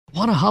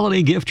Want a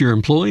holiday gift your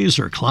employees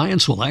or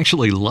clients will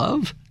actually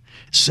love?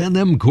 Send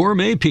them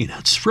gourmet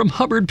peanuts from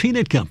Hubbard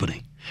Peanut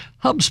Company.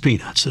 Hub's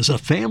Peanuts is a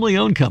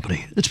family-owned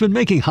company that's been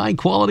making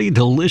high-quality,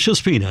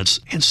 delicious peanuts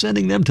and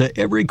sending them to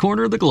every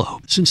corner of the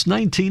globe since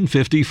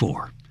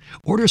 1954.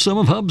 Order some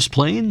of Hub's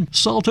plain,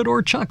 salted,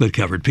 or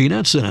chocolate-covered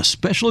peanuts in a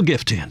special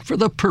gift tin for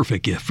the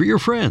perfect gift for your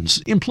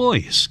friends,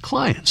 employees,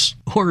 clients,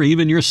 or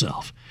even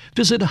yourself.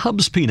 Visit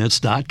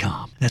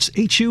hubspeanuts.com. That's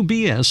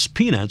HUBS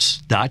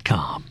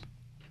peanuts.com.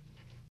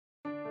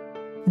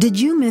 Did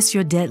you miss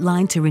your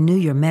deadline to renew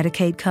your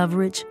Medicaid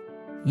coverage?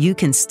 You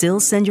can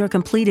still send your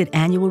completed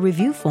annual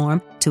review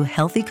form to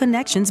Healthy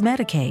Connections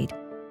Medicaid.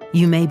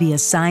 You may be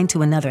assigned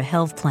to another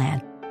health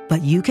plan,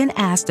 but you can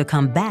ask to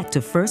come back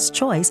to First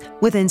Choice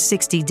within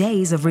 60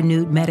 days of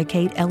renewed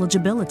Medicaid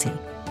eligibility.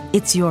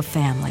 It's your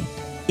family.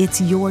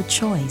 It's your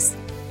choice.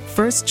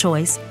 First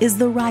Choice is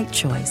the right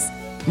choice.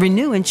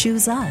 Renew and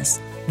choose us.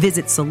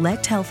 Visit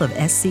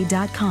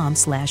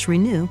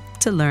selecthealthofsc.com/renew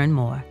to learn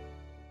more.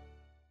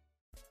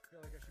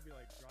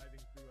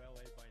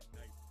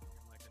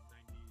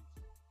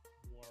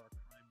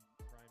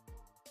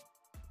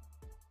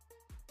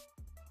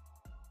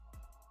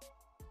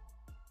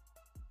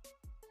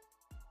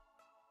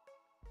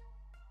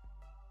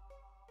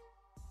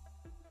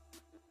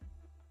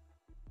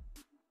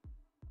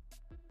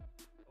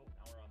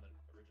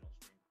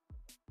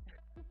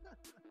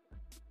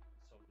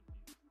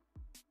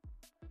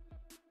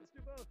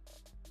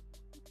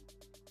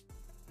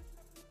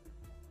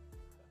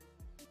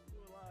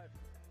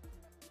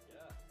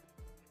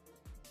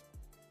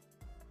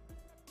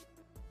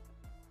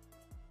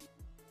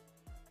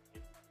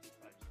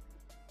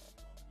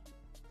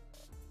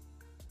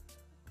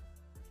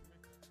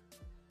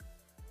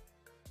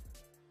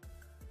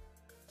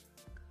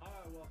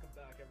 Welcome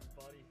back,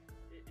 everybody.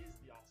 It is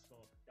the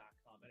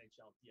Osco.com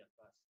NHL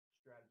DFS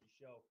Strategy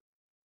Show.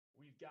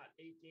 We've got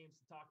 8 games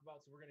to talk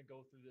about, so we're going to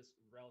go through this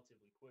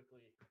relatively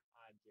quickly.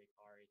 I'm Jake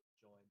Hari,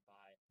 joined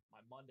by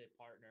my Monday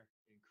partner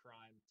in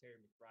crime, Terry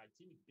McBride.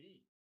 Team B,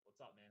 what's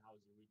up, man? How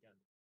was your weekend?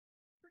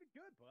 Pretty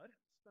good, bud.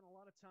 Spent a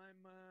lot of time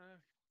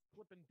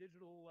flipping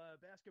digital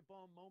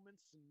basketball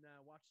moments and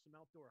watched some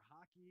outdoor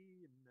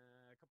hockey and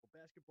a couple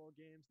basketball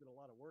games. Did a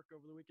lot of work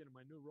over the weekend in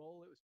my new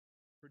role. It was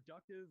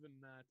productive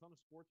and a ton of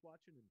sports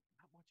watching and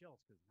not much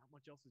else because not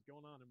much else is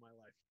going on in my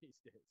life these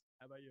days.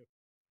 How about you?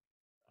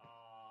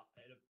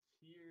 It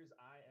appears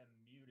I am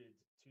muted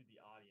to the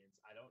audience.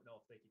 I don't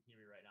know if they can hear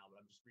me right now, but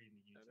I'm just reading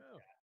the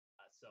YouTube chat.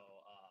 So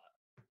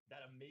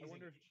that amazing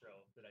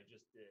intro that I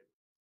just did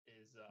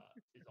is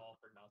all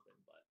for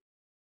nothing. But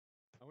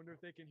I wonder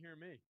if they can hear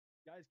me,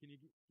 guys. Can you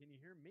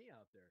hear me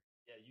out there?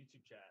 Yeah,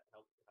 YouTube chat,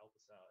 help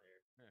us out here.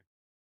 Yeah.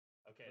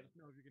 Okay. Let us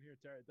know if you can hear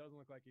Terry. It doesn't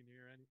look like you can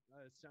hear any.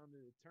 It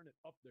sounded. Turn it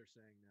up. They're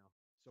saying now,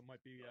 so it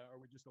might be. Are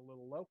we just a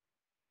little low?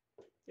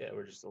 Yeah,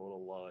 we're just a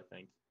little low, I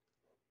think.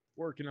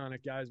 Working on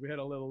it, guys. We had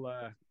a little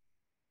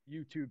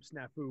YouTube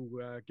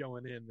snafu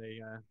going in.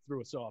 They threw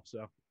us off,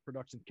 so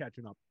production's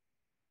catching up.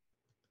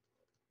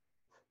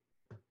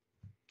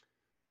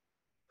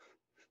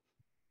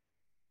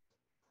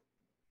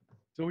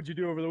 So what'd you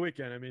do over the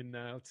weekend? I mean,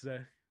 let's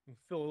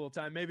fill a little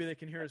time. Maybe they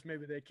can hear us.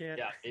 Maybe they can't.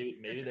 Yeah,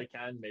 maybe they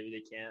can. Maybe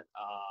they can't.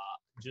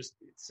 Just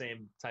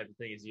same type of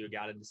thing as you.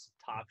 Got into some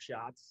Top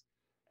Shots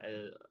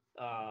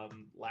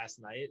last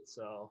night,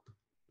 so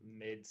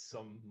made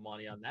some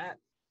money on that.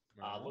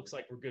 Looks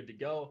like we're good to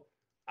go.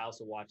 I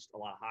also watched a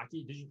lot of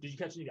hockey. Did you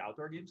catch any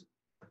outdoor games?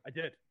 I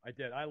did.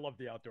 I love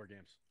the outdoor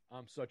games.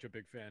 I'm such a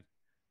big fan.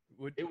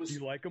 Do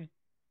you like them?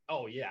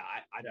 Oh yeah.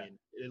 I mean,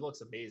 it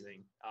looks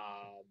amazing.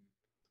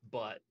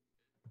 But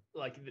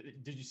like,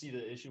 did you see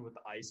the issue with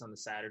the ice on the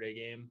Saturday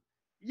game?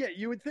 Yeah,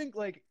 you would think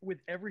like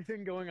with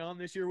everything going on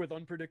this year with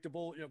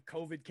unpredictable,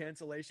 COVID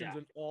cancellations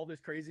and all this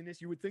craziness,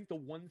 you would think the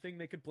one thing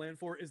they could plan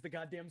for is the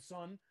goddamn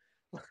sun.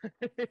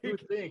 You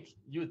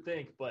would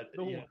think, but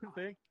the one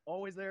thing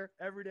always there,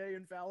 every day,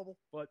 infallible.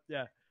 But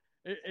yeah,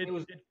 it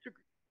was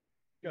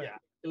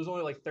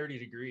only like 30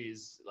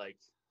 degrees, like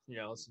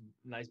some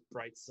nice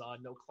bright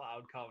sun, no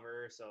cloud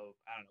cover. So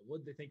I don't know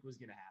what they think was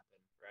going to happen,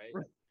 right?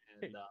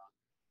 And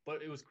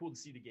but it was cool to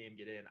see the game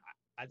get in.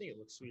 I think it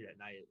looked sweet at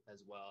night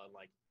as well, and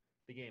like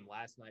the game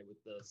last night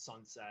with the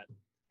sunset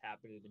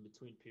happening in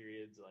between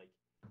periods, like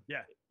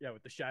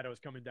with the shadows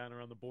coming down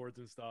around the boards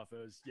and stuff.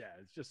 It's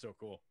just so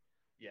cool.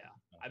 Yeah,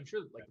 I'm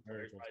sure like the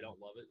players probably don't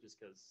love it just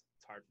because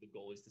it's hard for the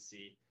goalies to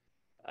see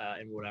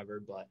and whatever.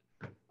 But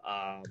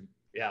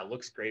it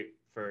looks great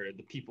for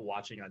the people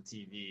watching on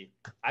TV.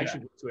 I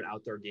actually went to an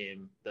outdoor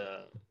game,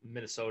 the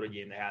Minnesota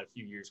game they had a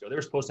few years ago. They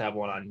were supposed to have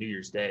one on New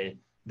Year's Day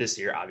this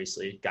year,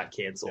 obviously got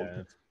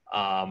canceled.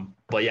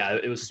 But yeah,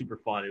 it was super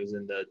fun. It was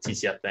in the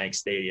TCF Bank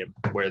Stadium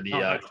where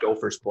the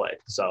Gophers play.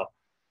 So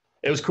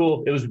it was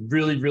cool. It was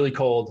really, really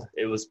cold.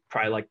 It was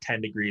probably like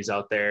 10 degrees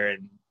out there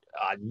and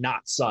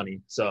not sunny.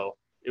 So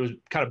it was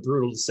kind of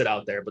brutal to sit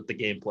out there, but the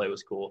gameplay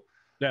was cool.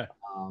 Yeah.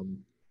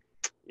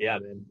 Yeah,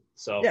 man.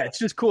 So yeah, it's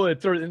just cool.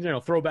 It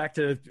throw back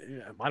to,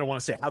 I don't want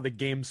to say how the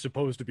game's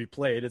supposed to be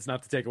played. It's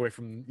not to take away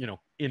from,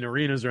 in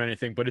arenas or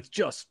anything, but it's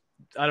just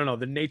I don't know,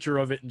 the nature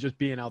of it and just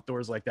being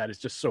outdoors like that is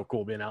just so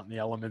cool, being out in the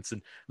elements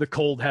and the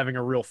cold having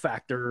a real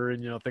factor,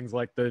 and, things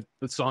like the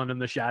sun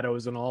and the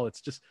shadows and all.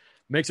 It's just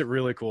makes it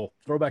really cool.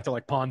 Throwback to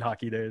like pond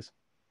hockey days.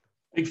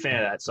 Big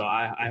fan of that. So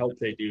I hope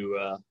they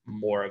do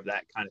more of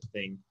that kind of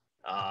thing.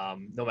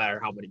 No matter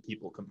how many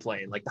people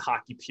complain, like the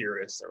hockey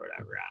purists or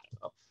whatever. I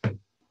don't know.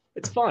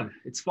 It's fun.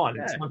 It's fun.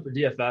 Yeah. It's fun for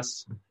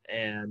DFS,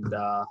 and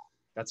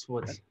that's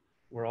what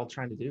we're all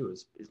trying to do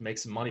is make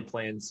some money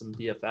playing some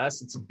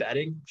DFS and some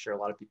betting. I'm sure a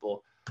lot of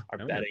people are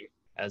betting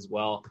as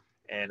well,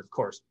 and of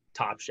course,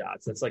 Top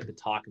Shots. That's like the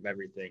talk of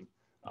everything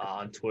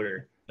on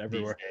Twitter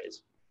everywhere these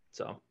days.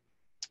 So,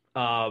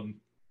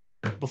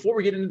 before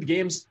we get into the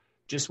games,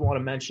 just want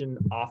to mention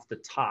off the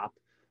top.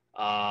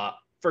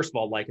 First of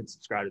all, like and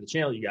subscribe to the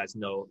channel. You guys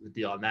know the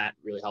deal on that.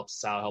 It really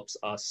helps us out, helps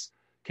us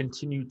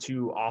continue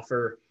to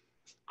offer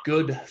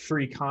good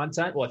free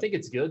content. Well, I think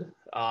it's good.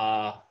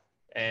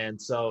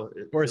 And so,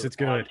 of course, it's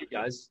good. You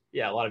guys,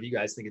 a lot of you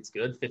guys think it's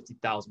good.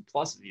 50,000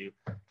 plus of you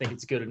think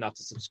it's good enough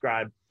to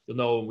subscribe. You'll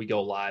know when we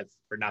go live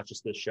for not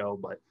just this show,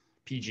 but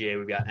PGA.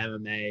 We've got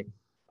MMA,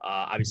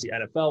 obviously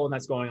NFL when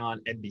that's going on.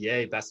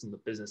 NBA, best in the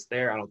business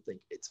there. I don't think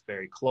it's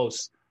very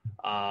close.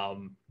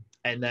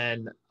 And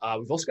then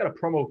we've also got a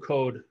promo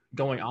code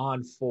going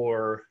on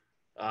for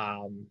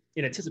in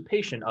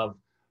anticipation of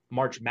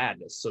March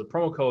Madness. So the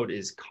promo code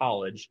is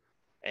college.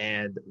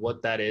 And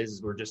what that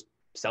is we're just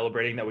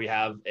celebrating that we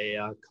have a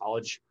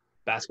college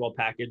basketball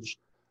package.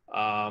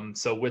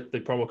 So with the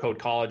promo code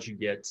college, you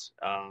get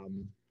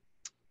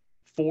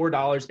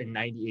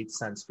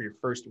 $4.98 for your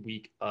first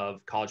week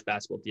of college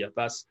basketball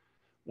DFS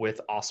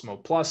with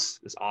Osmo Plus.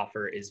 This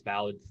offer is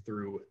valid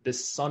through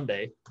this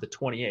Sunday, the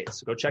 28th.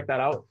 So go check that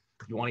out.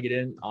 If you want to get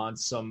in on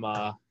some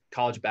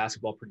college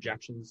basketball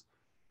projections,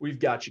 we've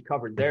got you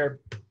covered there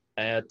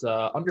at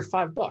under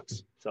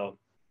 $5. So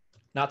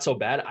not so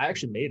bad. I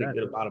actually made a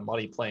good amount of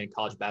money playing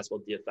college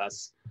basketball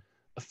DFS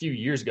a few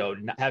years ago,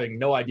 having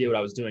no idea what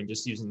I was doing,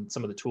 just using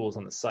some of the tools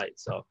on the site.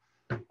 So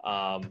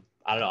I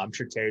don't know. I'm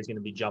sure Terry's going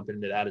to be jumping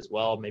into that as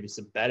well. Maybe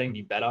some betting. Do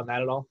you bet on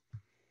that at all?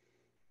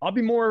 I'll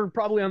be more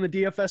probably on the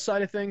DFS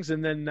side of things,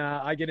 and then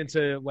I get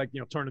into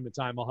tournament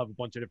time. I'll have a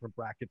bunch of different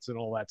brackets and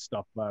all that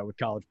stuff with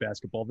college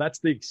basketball. That's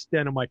the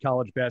extent of my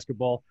college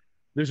basketball.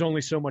 There's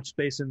only so much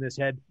space in this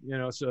head,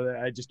 so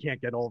I just can't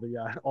get all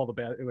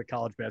the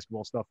college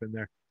basketball stuff in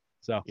there.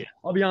 So yeah.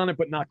 I'll be on it,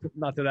 but not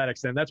to that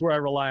extent. That's where I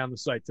rely on the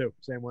site too.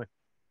 Same way.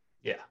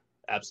 Yeah,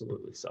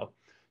 absolutely. So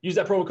use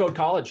that promo code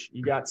college.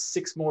 You got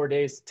 6 more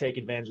days to take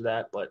advantage of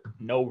that, but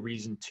no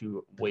reason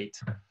to wait.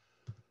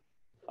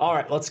 All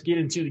right, let's get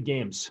into the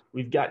games.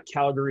 We've got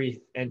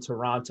Calgary and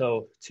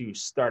Toronto to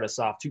start us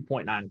off.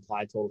 2.9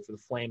 implied total for the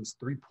Flames,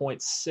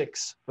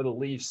 3.6 for the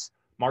Leafs.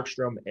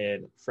 Markstrom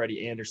and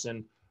Freddie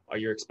Anderson are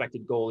your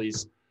expected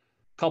goalies.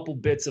 Couple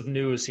bits of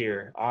news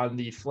here. On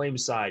the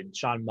Flames side,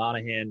 Sean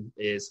Monahan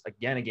is,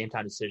 again, a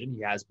game-time decision.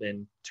 He has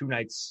been 2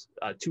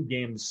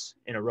 games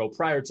in a row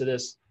prior to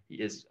this. He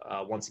is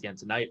once again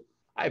tonight.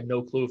 I have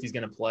no clue if he's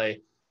going to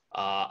play.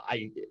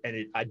 I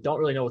don't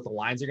really know what the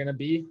lines are going to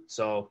be.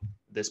 So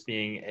this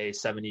being a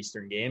 7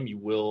 Eastern game, you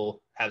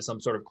will have some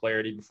sort of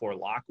clarity before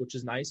lock, which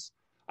is nice.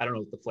 I don't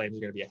know if the Flames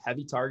are going to be a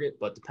heavy target,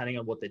 but depending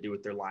on what they do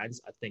with their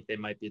lines, I think they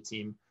might be a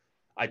team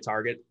I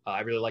target. I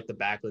really like the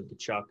Backlund,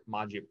 Tkachuk,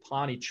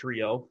 Mangiapane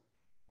trio.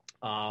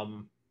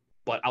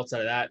 But outside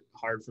of that,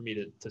 hard for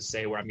me to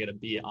say where I'm going to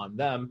be on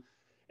them.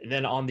 And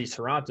then on the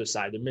Toronto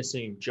side, they're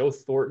missing Joe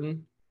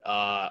Thornton.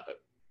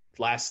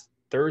 Last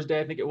Thursday,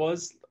 I think it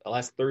was.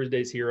 Last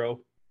Thursday's hero.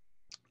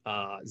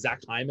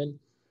 Zach Hyman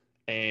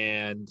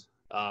and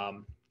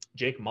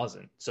Jake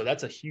Muzzin. So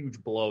that's a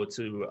huge blow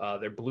to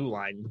their blue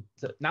line.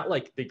 Not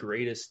like the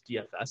greatest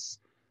DFS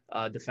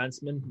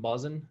defenseman,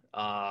 Muzzin,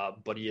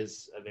 but he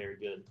is a very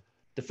good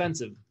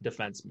defensive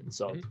defenseman.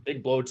 So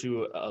big blow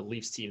to a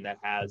Leafs team that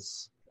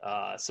has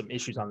some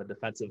issues on the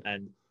defensive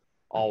end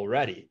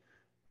already.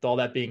 With all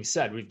that being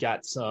said, we've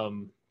got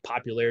some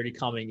popularity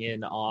coming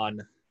in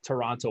on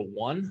Toronto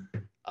 1.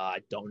 I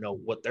don't know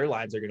what their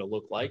lines are going to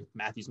look like.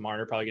 Matthews,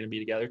 Marner probably going to be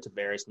together.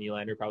 Tavares,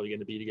 Nylander probably going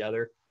to be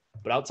together.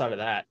 But outside of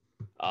that,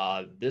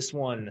 this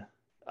one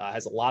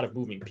has a lot of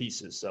moving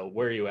pieces. So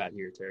where are you at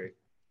here, Terry?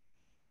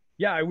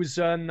 Yeah, I was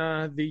on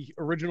the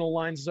original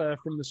lines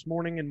from this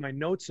morning in my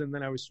notes, and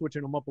then I was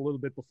switching them up a little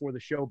bit before the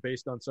show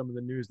based on some of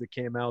the news that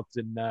came out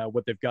and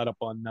what they've got up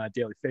on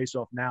Daily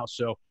Faceoff now.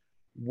 So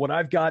what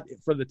I've got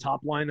for the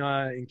top line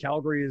in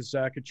Calgary is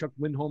Tkachuk,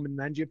 Lindholm, and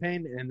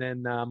Mangiapane, and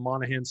then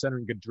Monahan, center,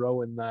 and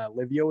Gaudreau and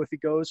Livio if he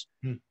goes,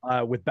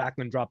 with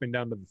Backlund dropping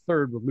down to the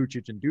third with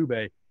Lucic and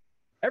Dubé.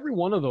 Every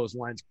one of those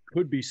lines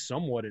could be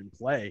somewhat in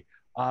play.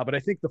 But I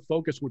think the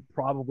focus would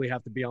probably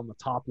have to be on the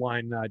top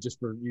line just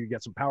for you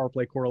get some power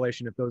play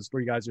correlation if those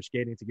 3 guys are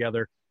skating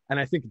together. And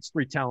I think it's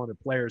 3 talented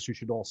players who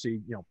should all see,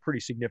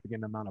 pretty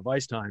significant amount of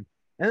ice time.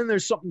 And then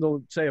there's something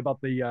to say about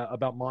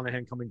about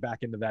Monahan coming back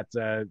into that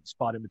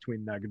spot in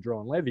between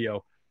Gaudreau and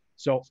Livio.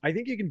 So I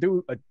think you can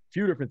do a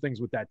few different things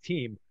with that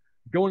team.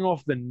 Going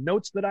off the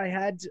notes that I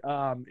had,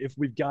 if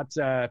we've got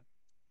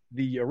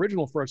the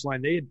original first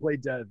line, they had they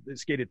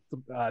skated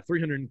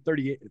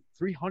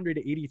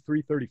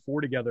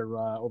 383-34 together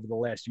over the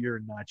last year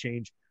and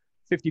change.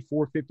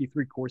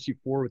 54-53 Corsi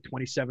for with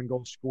 27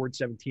 goals scored,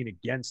 17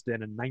 against,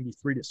 and a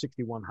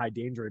 93-61 high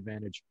danger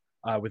advantage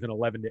with an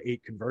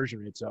 11-8 conversion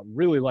rate. So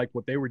really like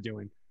what they were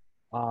doing.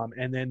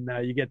 And then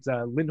you get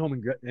Lindholm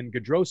and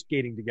Gaudreau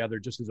skating together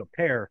just as a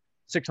pair,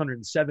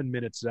 607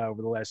 minutes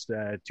over the last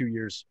 2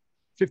 years,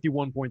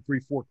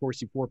 51.34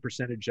 Corsi for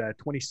percentage,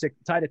 26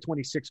 tied at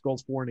 26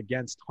 goals for and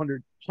against,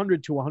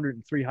 100 to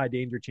 103 high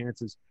danger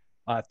chances,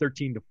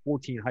 13 to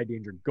 14 high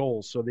danger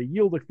goals. So they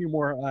yield a few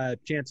more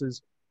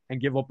chances and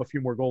give up a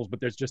few more goals,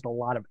 but there's just a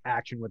lot of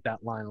action with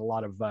that line, a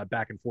lot of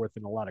back and forth,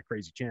 and a lot of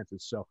crazy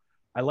chances. So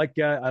I like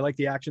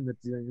the action that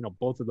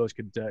both of those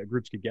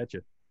groups could get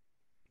you.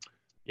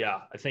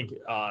 Yeah, I think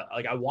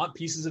I want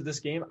pieces of this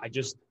game.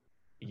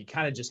 You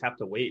kind of just have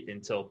to wait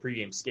until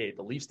pregame skate.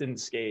 The Leafs didn't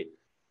skate.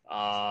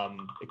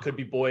 It could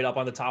be Boyd up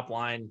on the top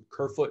line.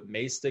 Kerfoot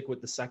may stick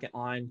with the second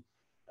line.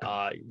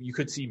 You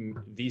could see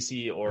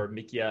VC or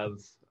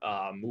Mikheyev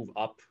move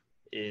up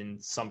in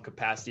some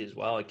capacity as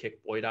well and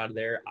kick Boyd out of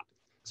there.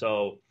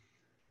 So,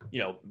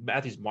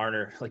 Matthews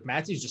Marner,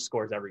 Matthews just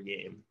scores every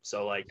game.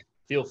 So,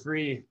 feel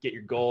free, get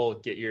your goal,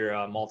 get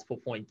your multiple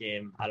point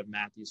game out of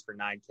Matthews for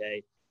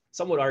 $9K.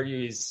 Some would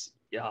argue he's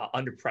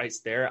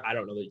underpriced there. I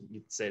don't know that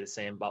you'd say the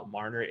same about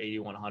Marner,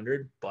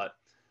 8,100, but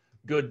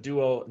good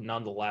duo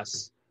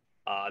nonetheless.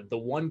 The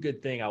one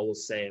good thing I will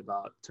say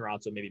about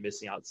Toronto maybe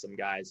missing out some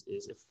guys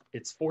is if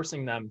it's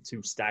forcing them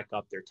to stack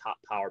up their top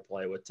power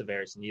play with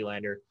Tavares and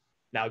Nylander,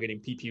 now getting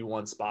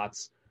PP1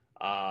 spots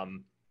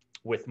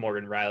with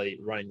Morgan Riley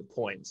running the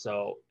point.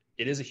 So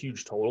it is a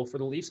huge total for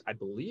the Leafs. I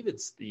believe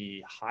it's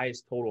the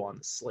highest total on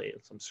the slate.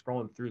 So I'm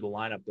scrolling through the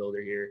lineup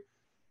builder here.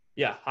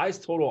 Yeah,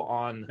 highest total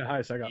on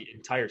the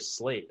entire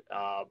slate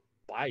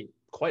by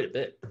quite a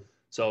bit.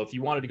 So if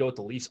you wanted to go with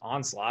the Leafs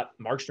onslaught,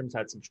 Markstrom's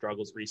had some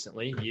struggles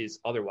recently. He is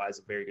otherwise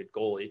a very good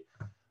goalie.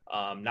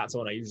 Not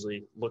someone I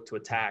usually look to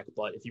attack,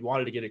 but if you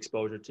wanted to get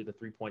exposure to the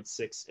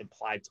 3.6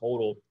 implied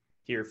total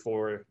here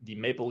for the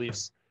Maple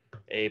Leafs,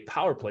 a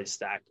power play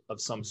stack of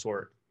some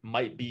sort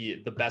might be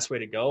the best way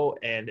to go.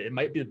 And it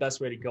might be the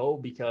best way to go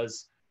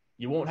because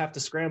you won't have to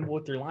scramble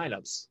with your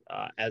lineups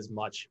as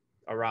much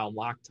around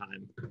lock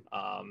time.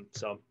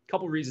 So a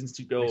couple reasons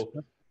to go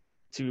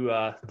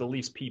to the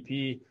Leafs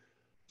PP.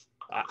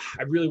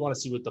 I really want to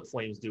see what the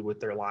Flames do with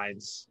their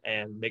lines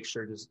and make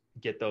sure to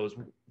get those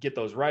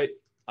right,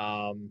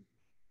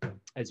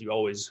 as you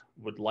always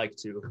would like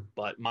to.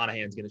 But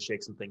Monahan's going to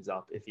shake some things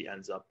up if he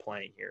ends up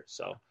playing here.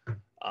 So,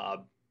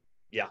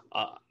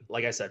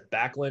 like I said,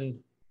 Backlund,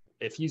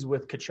 if he's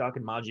with Tkachuk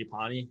and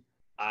Mangiapane,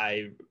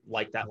 I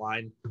like that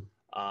line.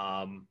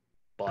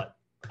 But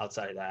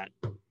outside of that,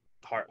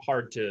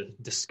 hard to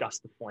discuss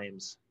the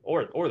Flames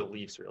or the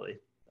Leafs really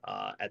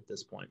at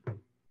this point.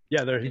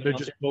 Yeah, they're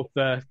just both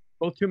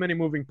too many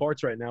moving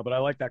parts right now. But I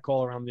like that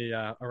call around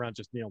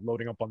just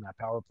loading up on that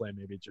power play,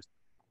 maybe just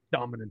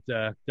dominant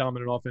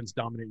offense,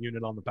 dominant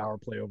unit on the power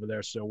play over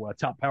there. So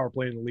top power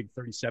play in the league,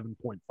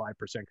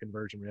 37.5%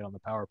 conversion rate on the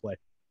power play,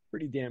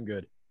 pretty damn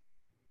good.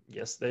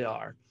 Yes, they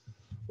are.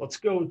 Let's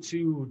go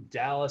to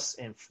Dallas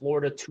and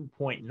Florida.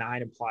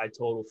 2.9 implied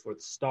total for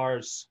the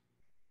Stars.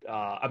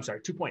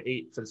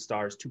 2.8 for the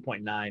Stars,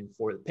 2.9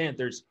 for the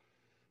Panthers.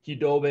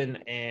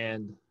 Hudobin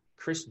and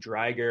Chris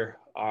Driedger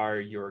are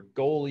your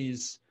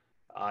goalies.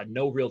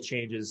 No real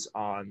changes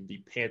on the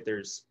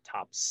Panthers'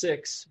 top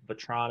six.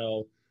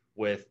 Vetrano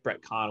with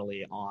Brett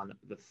Connolly on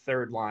the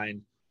third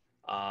line.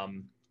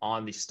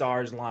 On the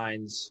Stars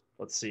lines,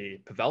 let's see,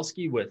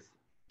 Pavelski with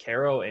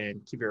Caro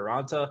and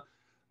Kiviranta.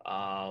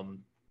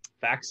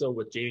 Faxo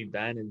with Jamie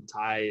Benn and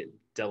Ty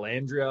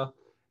Dellandrea.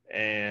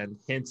 And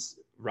Hintz,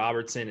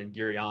 Robertson, and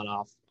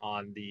Gurianov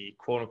on the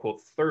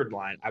quote-unquote third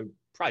line. I would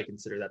probably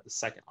consider that the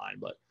second line,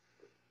 but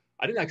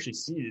I didn't actually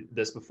see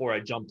this before I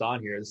jumped on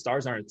here. The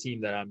Stars aren't a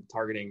team that I'm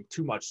targeting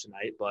too much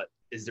tonight, but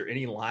is there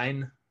any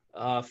line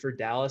for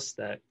Dallas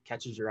that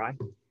catches your eye?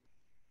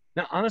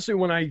 Now, honestly,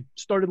 when I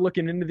started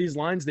looking into these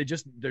lines,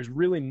 there's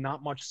really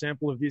not much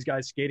sample of these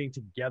guys skating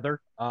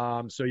together.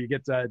 So you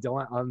get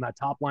on that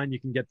top line, you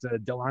can get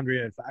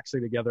Dellandrea and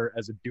Faxley together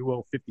as a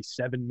duo,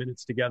 57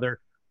 minutes together.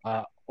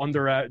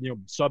 Under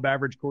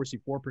sub-average Corsi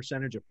for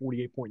percentage of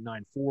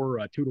 48.94,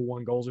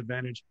 2-1 goals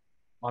advantage.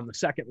 On the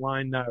second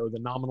line, or the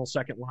nominal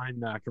second line,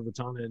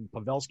 Kiviranta and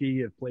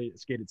Pavelski have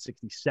skated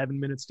 67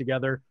 minutes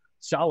together.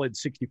 Solid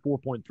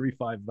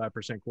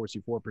 64.35%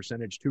 Corsi for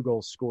percentage, 2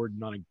 goals scored,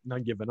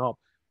 none given up.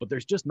 But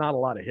there's just not a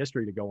lot of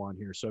history to go on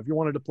here. So if you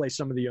wanted to play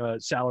some of the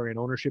salary and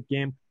ownership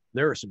game,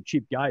 there are some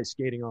cheap guys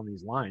skating on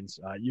these lines.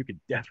 You could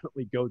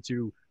definitely go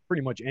to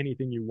pretty much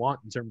anything you want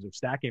in terms of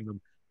stacking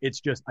them. It's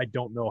just I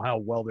don't know how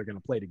well they're going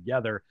to play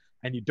together,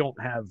 and you don't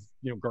have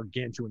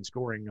gargantuan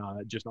scoring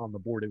just on the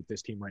board with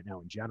this team right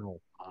now in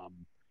general.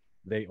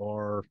 They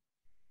are,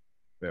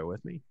 bear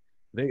with me,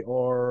 they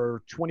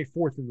are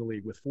 24th in the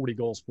league with 40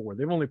 goals for.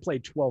 They've only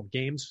played 12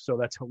 games, so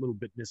that's a little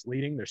bit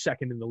misleading. They're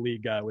second in the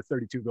league with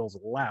 32 goals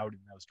allowed in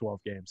those 12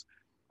 games.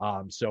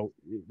 So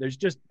there's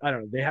just, I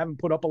don't know, they haven't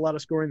put up a lot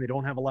of scoring. They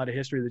don't have a lot of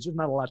history. There's just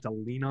not a lot to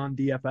lean on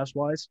DFS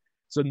wise.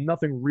 So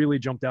nothing really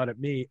jumped out at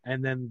me.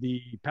 And then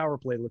the power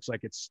play looks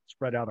like it's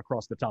spread out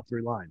across the top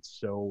 3 lines.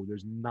 So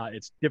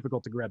it's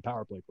difficult to grab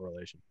power play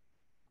correlation.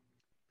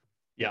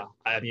 Yeah.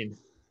 I mean,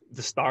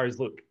 the Stars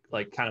look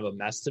like kind of a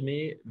mess to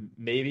me.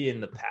 Maybe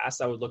in the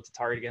past I would look to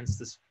target against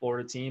this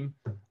Florida team,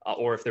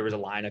 or if there was a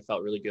line I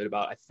felt really good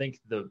about. I think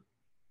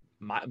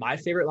my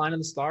favorite line on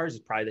the Stars is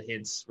probably the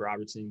Hintz,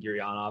 Robertson,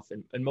 Gurianov,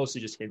 and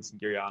mostly just Hintz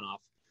and Gurianov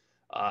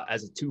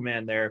as a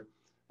 2-man there,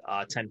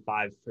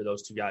 10-5 for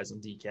those 2 guys on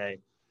DK.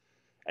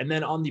 And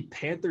then on the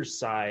Panthers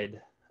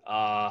side,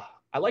 I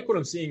like what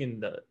I'm seeing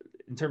in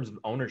terms of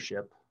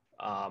ownership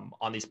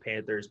on these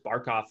Panthers.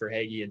 Barkov,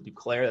 Verhaeghe, and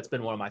Duclair. That's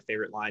been one of my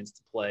favorite lines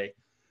to play.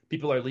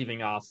 People are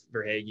leaving off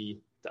Verhaeghe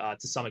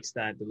to some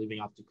extent. They're leaving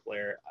off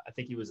Duclair. I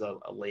think he was a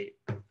late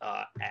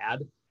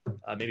ad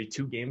maybe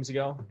 2 games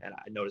ago, and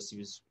I noticed he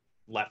was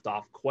left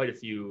off quite a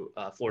few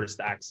Florida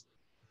stacks.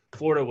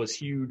 Florida was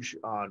huge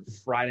on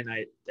Friday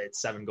night. They had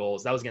 7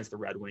 goals. That was against the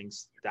Red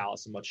Wings.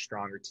 Dallas, a much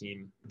stronger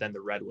team than the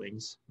Red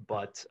Wings.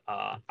 But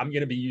I'm going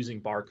to be using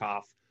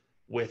Barkov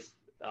with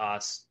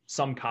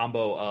some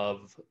combo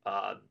of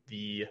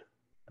you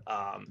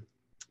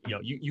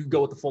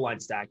go with the full line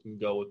stack. You can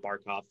go with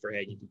Barkov,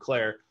 Verhaeghe,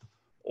 Duclair.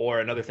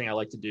 Or another thing I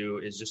like to do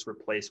is just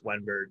replace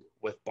Wenberg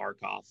with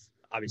Barkov.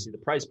 Obviously, the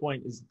price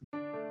point is.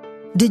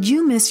 Did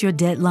you miss your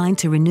deadline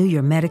to renew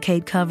your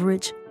Medicaid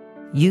coverage?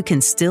 You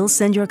can still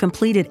send your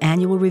completed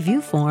annual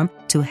review form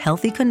to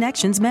Healthy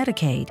Connections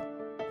Medicaid.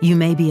 You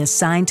may be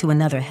assigned to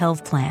another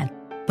health plan,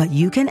 but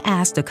you can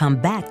ask to come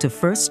back to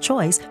First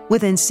Choice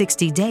within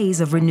 60 days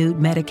of renewed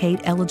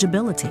Medicaid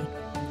eligibility.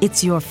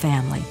 It's your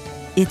family.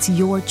 It's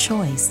your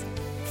choice.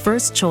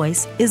 First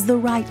Choice is the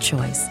right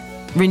choice.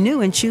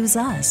 Renew and choose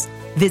us.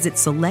 Visit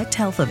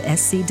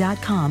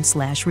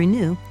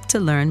selecthealthofsc.com/renew to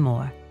learn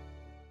more.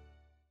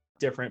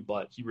 Different,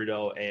 but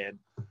Huberdeau and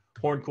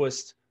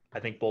Hornquist, I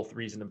think both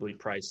reasonably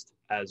priced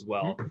as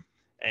well. Mm-hmm.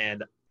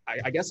 And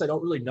I guess I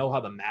don't really know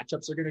how the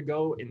matchups are going to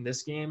go in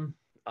this game.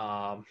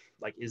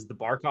 Is the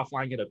Barkov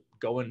line going to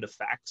go into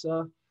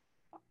Faxa?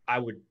 I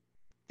would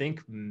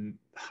think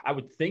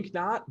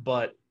not,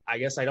 but I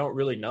guess I don't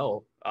really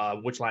know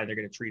which line they're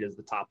going to treat as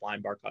the top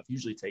line. Barkov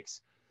usually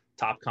takes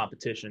top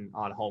competition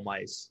on home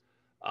ice.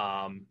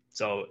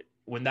 So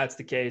when that's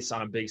the case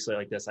on a big slate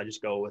like this, I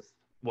just go with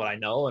what I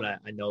know, and I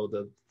know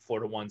the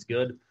Florida one's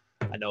good.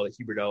 I know that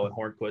Huberdeau and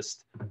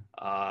Hornquist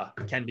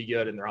can be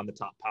good, and they're on the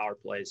top power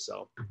play.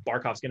 So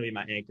Barkov's going to be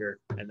my anchor,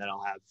 and then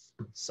I'll have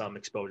some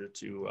exposure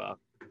to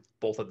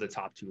both of the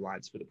top 2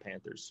 lines for the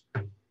Panthers.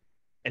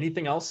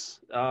 Anything else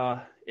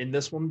in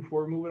this one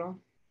before we're moving on?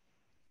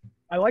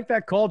 I like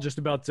that call just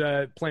about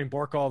playing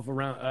Barkov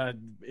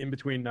around in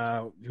between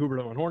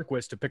Huberdeau and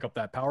Hornquist to pick up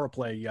that power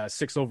play,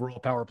 6th overall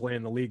power play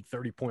in the league,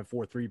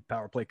 30.43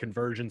 power play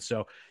conversion.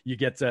 So you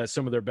get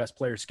some of their best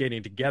players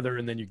skating together,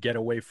 and then you get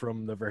away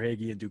from the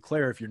Verhaeghe and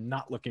Duclair if you're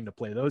not looking to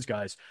play those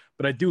guys.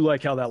 But I do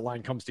like how that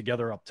line comes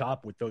together up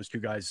top with those 2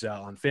 guys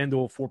on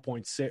FanDuel,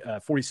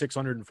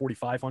 4,600 and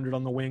 4,500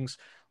 on the wings.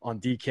 On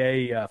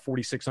DK,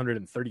 4,600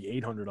 and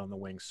 3,800 on the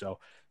wings. So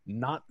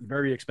not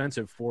very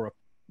expensive for a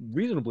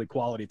reasonably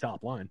quality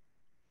top line.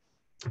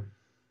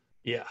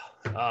 Yeah.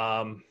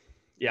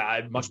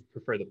 I much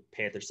prefer the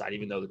Panther side,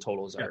 even though the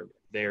totals are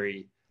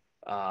very,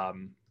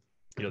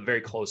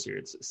 very close here.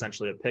 It's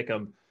essentially a pick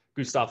 'em.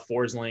 Gustav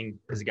Forsling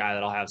is a guy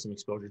that I'll have some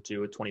exposure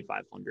to at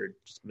 2,500,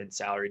 just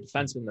mid-salary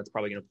defenseman that's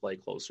probably going to play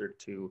closer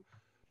to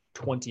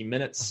 20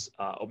 minutes.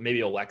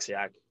 Maybe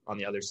Oleksiak on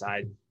the other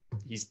side.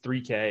 He's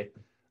 3K,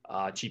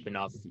 cheap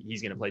enough.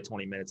 He's going to play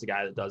 20 minutes. A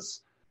guy that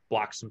does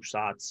block some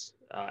shots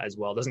as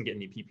well. Doesn't get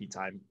any PP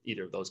time,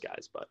 either of those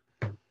guys, but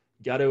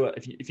got to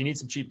if you need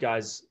some cheap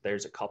guys,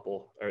 there's a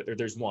couple, or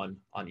there's one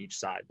on each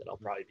side that I'll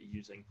probably be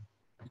using.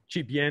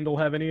 Cheap Yandel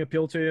have any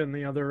appeal to you in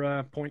the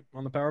other point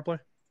on the power play?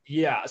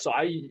 Yeah, so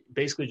I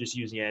basically just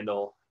use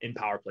Yandel in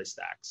power play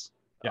stacks.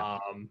 Yeah.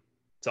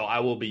 So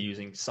I will be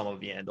using some of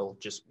Yandel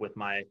just with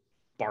my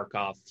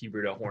Barkov,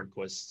 Huberdeau,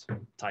 Hornquist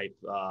type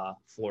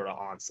Florida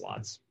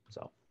onslaughts.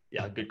 So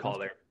yeah, good call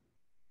there.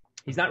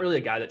 He's not really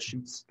a guy that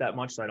shoots that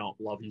much, so I don't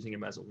love using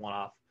him as a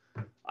one-off.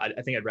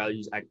 I think I'd rather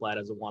use Ekblad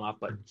as a one-off,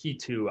 but he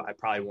too I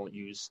probably won't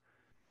use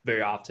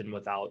very often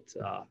without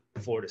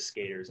Florida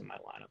skaters in my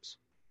lineups.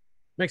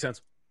 Makes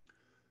sense.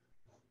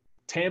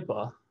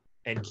 Tampa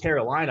and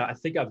Carolina, I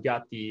think I've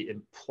got the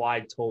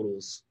implied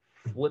totals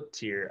flipped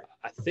here.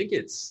 I think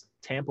it's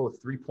Tampa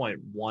with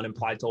 3.1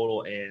 implied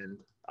total and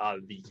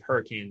the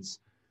Hurricanes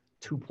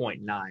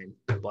 2.9.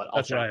 But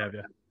that's what I have,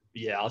 yeah.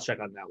 Yeah, I'll check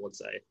on that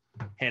once I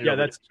hand it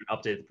over to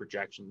updated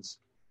projections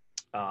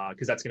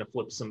because that's going to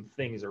flip some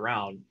things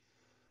around.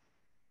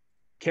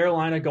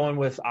 Carolina going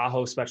with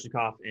Aho,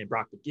 Svechnikov, and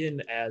Brock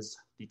McGinn as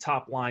the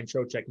top line.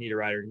 Trocheck,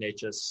 Niederreiter,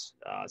 Necas.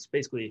 It's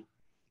basically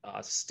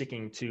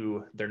sticking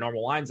to their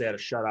normal lines. They had a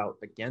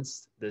shutout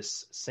against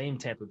this same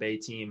Tampa Bay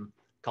team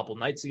a couple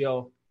nights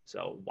ago,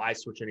 so why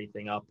switch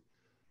anything up?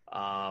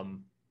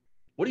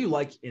 What do you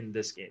like in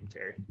this game,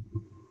 Terry?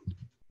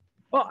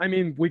 Well, I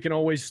mean, we can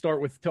always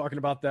start with talking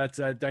about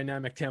that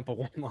dynamic Tampa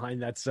 1 line.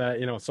 That's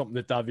something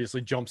that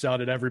obviously jumps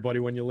out at everybody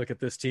when you look at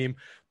this team.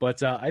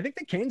 But I think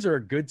the Canes are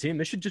a good team.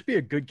 This should just be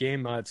a good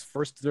game. It's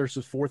first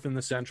versus fourth in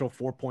the Central,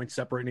 4 points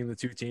separating the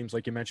two teams.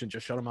 Like you mentioned,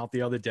 just shut them out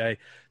the other day.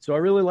 So I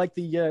really like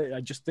I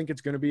just think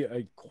it's going to be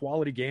a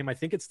quality game. I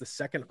think it's the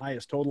second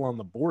highest total on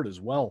the board as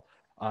well.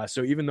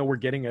 So even though we're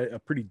getting a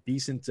pretty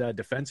decent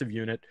defensive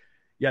unit,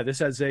 yeah, this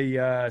has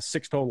a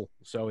 6 total.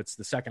 So it's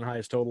the second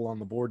highest total on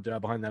the board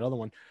behind that other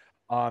one.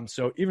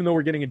 So even though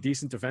we're getting a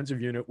decent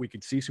defensive unit, we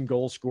could see some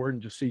goals scored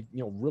and just see,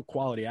 real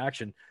quality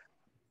action.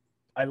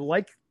 I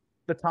like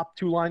the top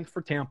 2 lines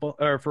for Tampa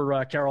or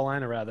for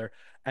Carolina rather.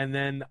 And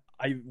then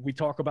we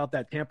talk about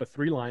that Tampa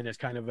 3 line as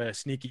kind of a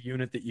sneaky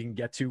unit that you can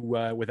get to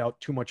without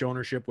too much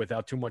ownership,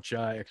 without too much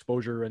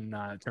exposure in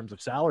terms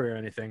of salary or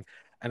anything.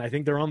 And I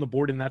think they're on the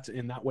board in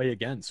that way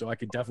again. So I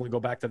could definitely go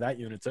back to that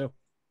unit too.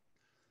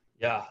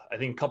 Yeah, I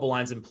think a couple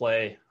lines in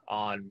play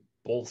on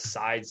both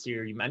sides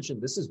here. You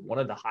mentioned this is one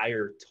of the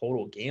higher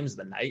total games of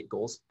the night,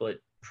 goals split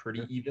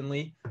pretty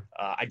evenly.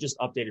 I just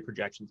updated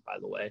projections, by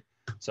the way.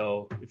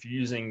 So if you're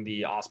using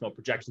the Osmo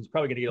projections, you're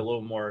probably going to get a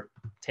little more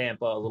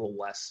Tampa, a little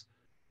less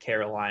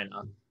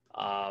Carolina.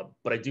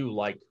 But I do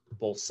like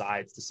both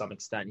sides to some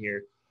extent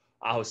here.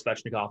 Aho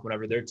Svechnikov,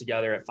 whenever they're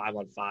together at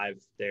 5-on-5,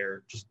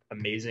 they're just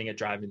amazing at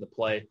driving the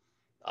play.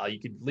 You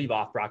could leave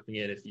off Brock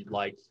McGinn if you'd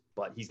like,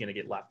 but he's going to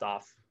get left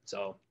off.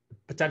 So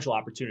potential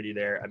opportunity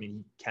there. I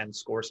mean, he can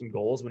score some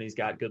goals when he's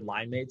got good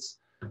line mates.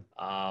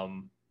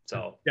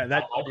 So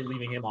yeah, I'll be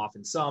leaving him off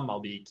in some. I'll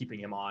be keeping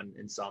him on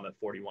in some at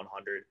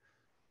 4,100.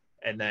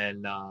 And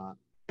then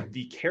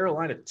the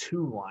Carolina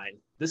 2 line,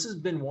 this has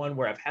been one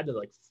where I've had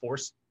to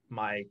force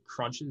my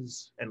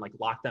crunches and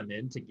lock them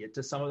in to get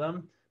to some of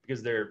them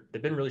because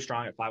they've been really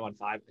strong at 5-on-5.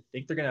 I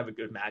think they're going to have a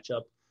good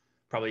matchup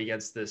probably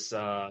against this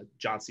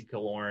John-C.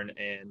 Killorn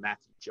and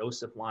Matthew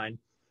Joseph line,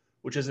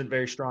 which isn't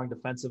very strong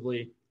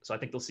defensively. So I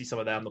think they'll see some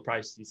of them. They'll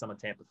probably see some of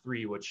Tampa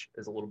 3, which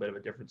is a little bit of a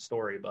different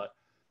story. But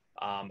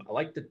I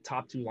like the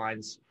top 2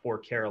 lines for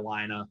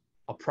Carolina.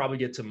 I'll probably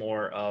get to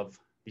more of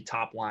the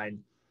top line.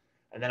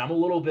 And then I'm a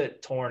little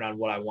bit torn on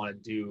what I want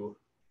to do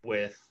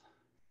with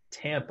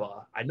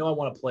Tampa. I know I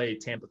want to play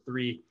Tampa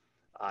 3.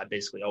 I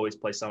basically always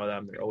play some of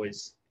them. They're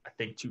always, I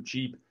think, too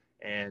cheap.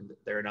 And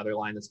they're another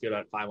line that's good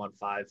at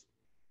 5-on-5.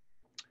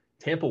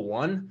 Tampa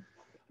 1,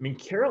 I mean,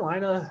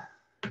 Carolina's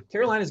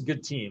a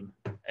good team.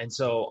 And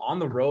so on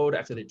the road,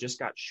 after they just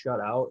got shut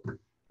out,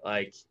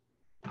 I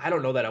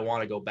don't know that I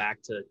want to go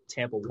back to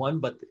Tampa 1,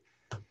 but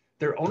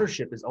their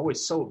ownership is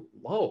always so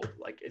low.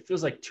 It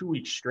feels like 2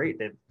 weeks straight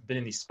they've been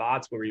in these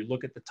spots where you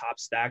look at the top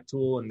stack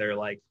tool and they're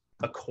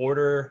a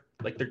quarter,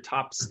 their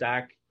top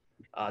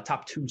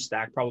 2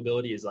 stack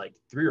probability is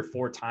 3 or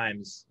 4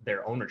 times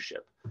their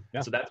ownership.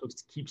 Yeah. So that's what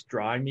keeps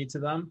drawing me to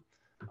them.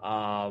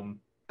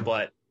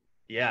 But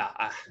yeah,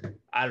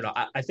 I don't know.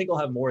 I think I'll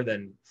have more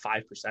than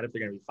 5% if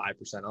they're going to be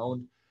 5%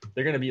 owned.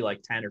 They're going to be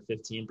 10 or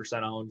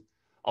 15% owned.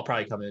 I'll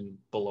probably come in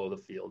below the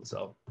field.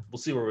 So we'll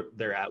see where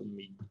they're at when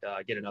we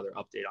get another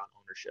update on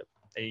ownership.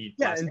 Any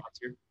last thoughts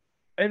here?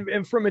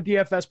 And from a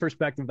DFS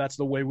perspective, that's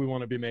the way we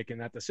want to be making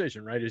that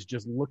decision, right? Is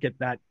just look at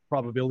that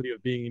probability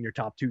of being in your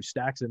top 2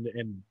 stacks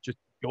and just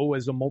go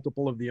as a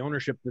multiple of the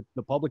ownership that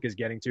the public is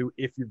getting to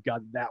if you've got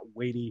that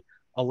weighty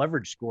a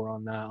leverage score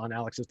on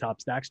Alex's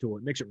top stacks tool.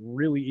 It makes it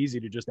really easy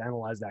to just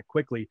analyze that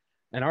quickly.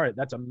 And all right,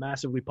 that's a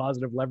massively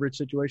positive leverage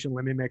situation.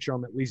 Let me make sure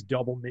I'm at least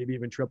double, maybe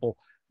even triple.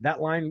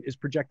 That line is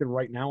projected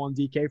right now on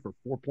DK for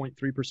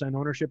 4.3%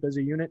 ownership as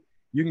a unit.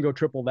 You can go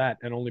triple that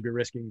and only be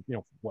risking,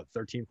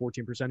 13,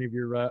 14%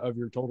 of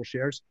your total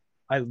shares.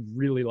 I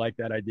really like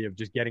that idea of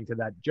just getting to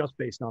that just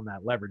based on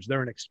that leverage.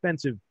 They're an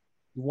expensive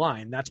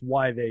line. That's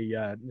why they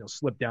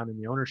slip down in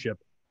the ownership.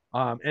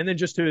 And then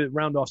just to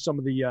round off some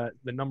of the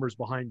numbers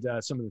behind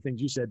some of the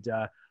things you said,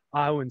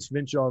 Aho and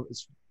Svinchov,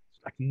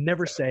 I can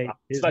never say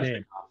his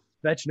name.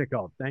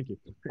 Svechnikov, thank you.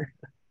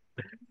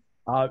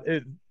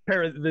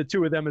 Pair of the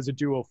 2 of them as a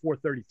duo,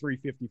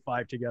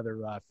 433.55 together,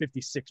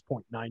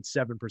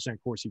 56.97%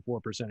 Corsi for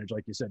percentage,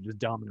 like you said, just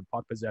dominant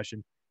puck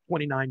possession,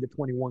 29 to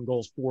 21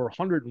 goals for,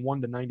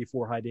 101 to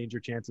 94 high danger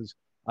chances,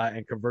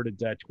 and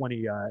converted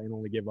 20 and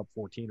only gave up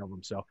 14 of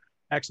them. So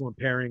excellent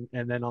pairing.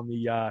 And then on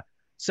the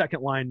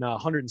second line,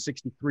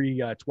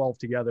 163-12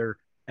 together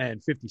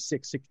and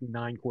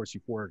 56-69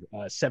 Corsi for,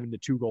 7 to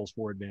 2 goals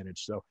for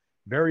advantage. So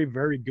very,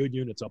 very good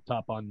units up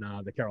top on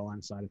the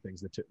Carolina side of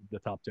things, the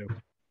top 2.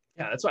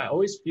 Yeah, that's why I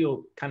always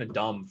feel kind of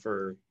dumb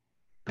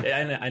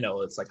and I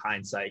know it's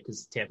hindsight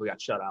because Tampa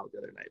got shut out the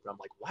other night, but I'm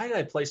why did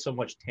I play so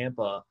much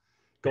Tampa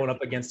going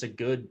up against a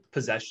good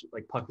possession,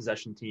 puck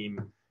possession team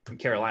in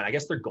Carolina? I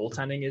guess their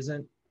goaltending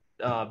isn't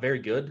very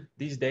good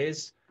these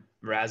days.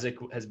 Mrazek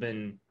has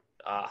been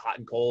hot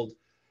and cold.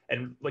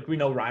 And we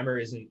know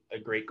Reimer isn't a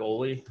great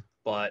goalie,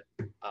 but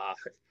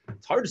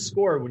it's hard to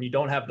score when you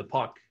don't have the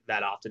puck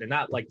that often. And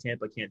not like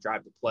Tampa can't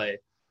drive the play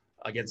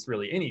against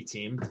really any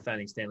team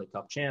defending Stanley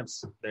Cup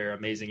champs. They're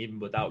amazing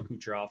even without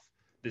Kucherov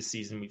this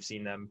season. We've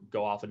seen them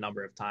go off a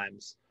number of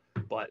times.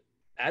 But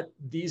at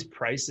these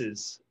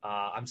prices,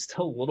 I'm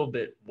still a little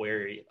bit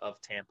wary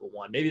of Tampa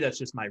 1. Maybe that's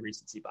just my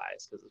recency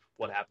bias because of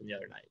what happened the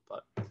other night.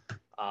 But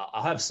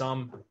I'll have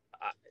some.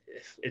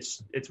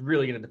 It's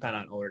really going to depend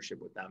on ownership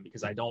with them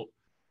because I don't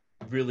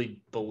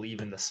really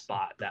believe in the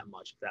spot that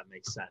much, if that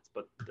makes sense.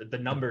 But the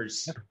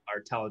numbers are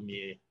telling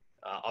me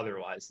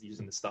otherwise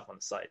using the stuff on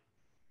the site.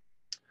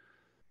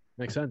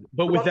 Makes sense.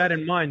 But with that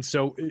in mind,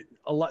 so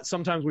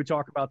sometimes we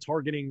talk about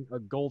targeting a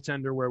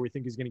goaltender where we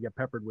think he's going to get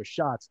peppered with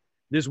shots.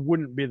 This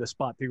wouldn't be the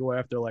spot to go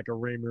after like a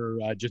Raymer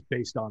just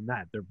based on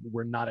that.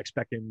 We're not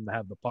expecting them to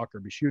have the puck or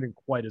be shooting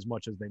quite as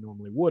much as they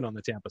normally would on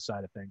the Tampa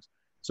side of things.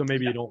 So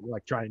maybe you don't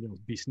like try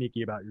and be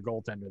sneaky about your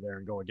goaltender there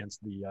and go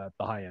against the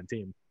high-end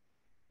team.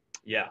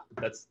 Yeah,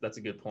 that's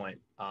a good point,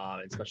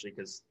 especially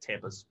because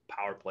Tampa's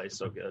power play is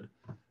so good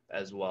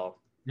as well.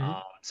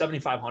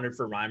 7,500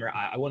 for Reimer.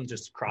 I wouldn't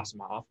just cross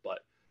him off, but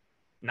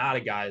not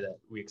a guy that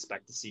we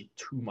expect to see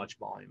too much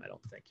volume, I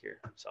don't think, here.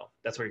 So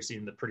that's where you're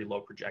seeing the pretty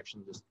low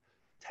projection, just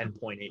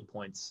 10.8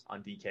 points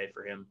on DK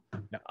for him.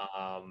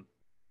 Yeah.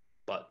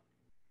 But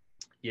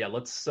yeah,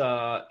 let's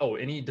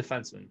any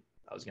defenseman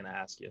I was going to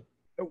ask you.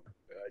 Oh,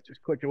 I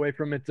just clicked away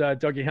from it.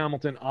 Dougie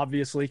Hamilton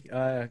obviously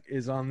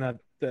is on that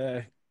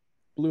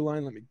blue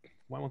line.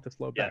 Why won't this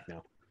load back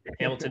now?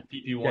 Hamilton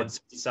PP1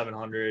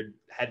 6,700,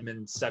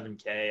 Hedman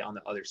 7K on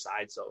the other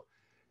side. So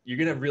you're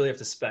going to really have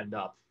to spend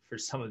up for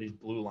some of these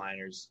blue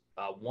liners.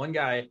 One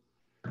guy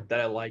that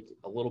I like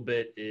a little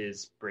bit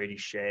is Brady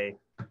Shea,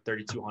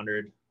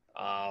 3,200.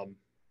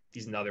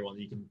 He's another one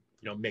that you can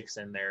mix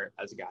in there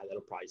as a guy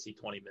that'll probably see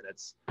 20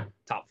 minutes,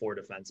 top 4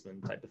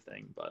 defenseman type of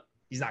thing, but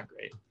he's not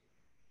great.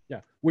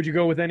 Yeah. Would you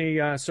go with any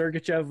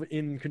Sergachev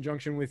in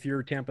conjunction with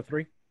your Tampa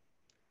 3?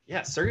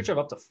 Yeah, Sergachev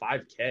up to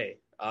 5K.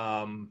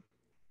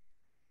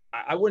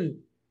 I wouldn't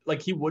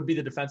he would be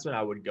the defenseman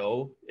I would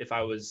go if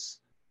I was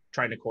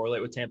trying to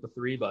correlate with Tampa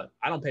 3, but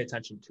I don't pay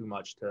attention too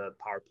much to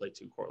power play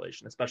 2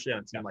 correlation, especially on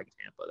a team like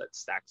Tampa that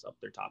stacks up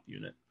their top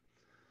unit.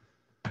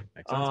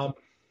 All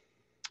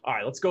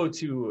right, let's go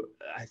to,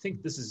 I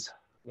think this is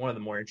one of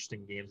the more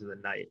interesting games of the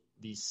night.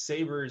 The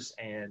Sabres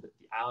and the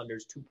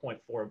Islanders,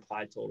 2.4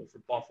 implied total for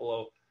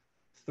Buffalo,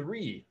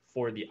 3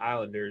 for the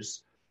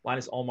Islanders.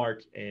 Linus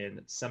Ullmark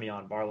and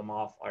Semyon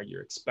Varlamov are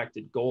your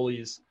expected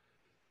goalies.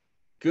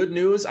 Good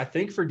news, I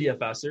think, for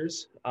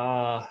DFSers.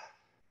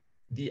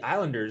 The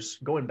Islanders,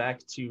 going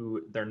back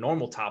to their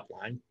normal top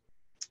line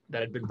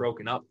that had been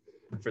broken up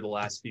for the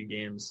last few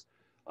games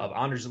of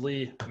Anders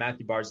Lee,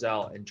 Matthew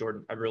Barzal, and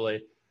Jordan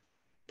Eberle.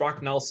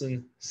 Brock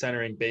Nelson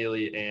centering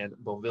Bailey and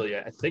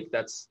Beauvillier. I think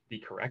that's the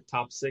correct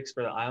top 6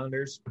 for the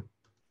Islanders.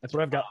 That's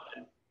what I've got.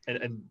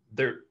 And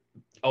they're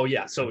 – oh,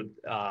 yeah. So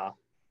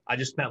I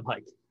just meant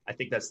I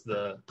think that's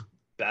the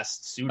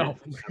best suited. Oh,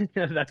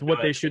 that's what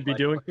they should be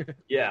doing.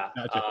 Yeah.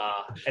 Gotcha.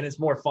 And it's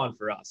more fun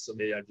for us. So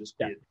maybe I'm just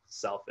being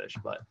selfish.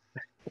 But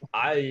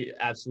I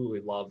absolutely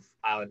love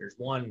Islanders.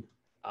 One,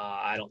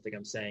 I don't think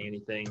I'm saying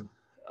anything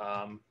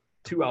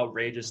too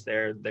outrageous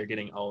there. They're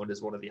getting owned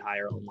as one of the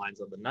higher owned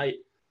lines of the night.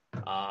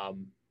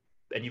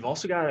 And you've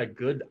also got a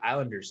good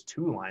Islanders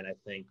 2 line, I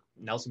think.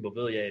 Nelson,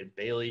 Beauvillier, and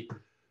Bailey.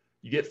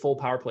 You get full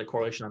power play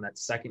correlation on that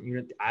second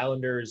unit. The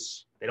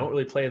Islanders, they don't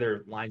really play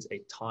their lines a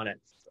ton at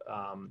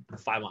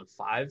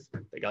 5-on-5.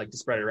 They like to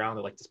spread it around.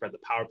 They like to spread the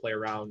power play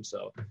around.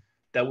 So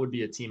that would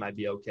be a team I'd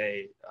be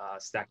okay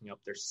stacking up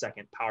their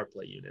second power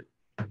play unit.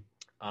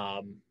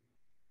 What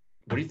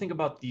do you think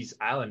about these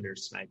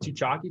Islanders tonight? Too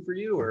chalky for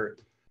you, or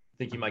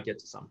think you might get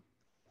to some?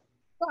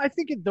 I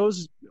think at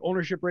those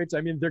ownership rates,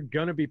 I mean, they're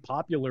going to be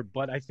popular,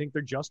 but I think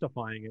they're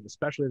justifying it,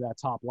 especially that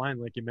top line.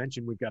 Like you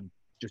mentioned, we've got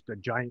just a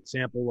giant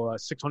sample,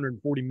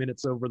 640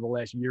 minutes over the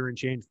last year and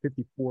change,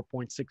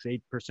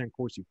 54.68%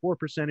 Corsi for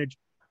percentage,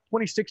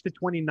 26 to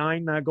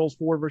 29 goals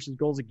for versus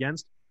goals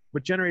against,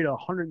 but generated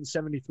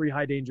 173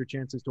 high danger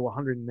chances to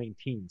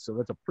 119. So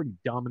that's a pretty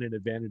dominant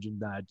advantage in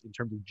that in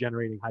terms of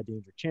generating high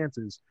danger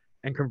chances,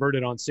 and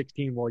converted on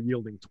 16 while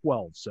yielding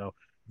 12. So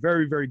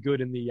very, very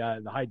good in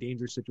the high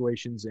danger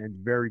situations and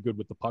very good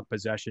with the puck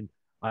possession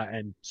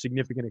and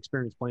significant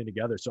experience playing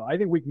together. So I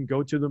think we can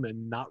go to them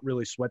and not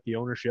really sweat the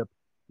ownership.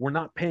 We're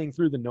not paying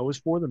through the nose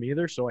for them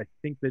either. So I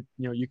think that,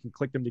 you can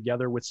click them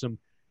together with some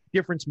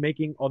difference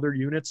making other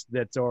units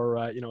that are,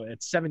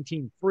 at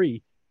 17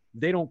 free.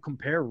 They don't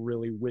compare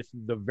really with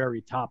the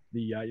very top,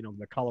 the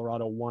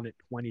Colorado one at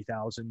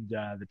 20,000,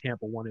 the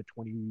Tampa one at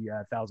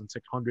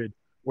 20,600.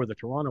 Or the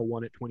Toronto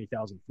one at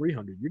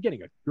 20,300. You're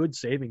getting a good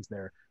savings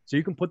there. So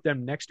you can put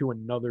them next to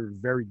another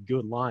very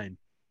good line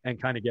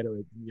and kind of get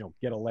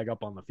a leg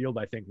up on the field,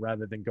 I think,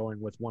 rather than going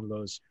with one of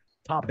those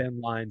top end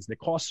lines that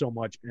cost so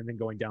much and then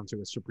going down to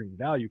a supreme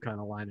value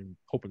kind of line and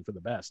hoping for the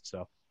best.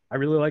 So I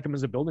really like them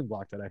as a building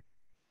block today.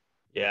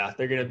 Yeah,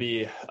 they're going to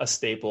be a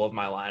staple of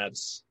my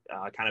lineups,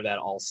 kind of at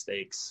all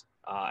stakes.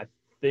 I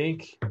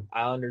think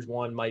Islanders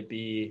one might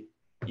be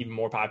even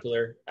more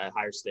popular at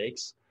higher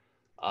stakes.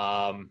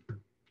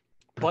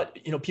 But,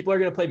 people are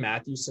going to play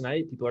Matthews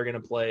tonight. People are going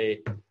to play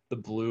the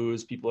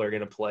Blues. People are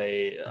going to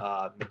play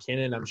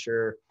McKinnon, I'm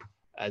sure,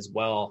 as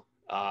well.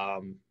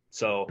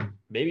 So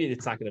maybe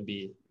it's not going to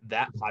be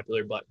that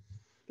popular. But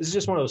this is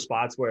just one of those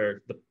spots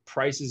where the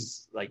price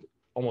is like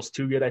almost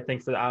too good, I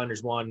think, for the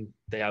Islanders. One,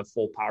 they have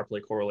full power play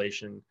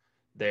correlation.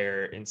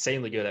 They're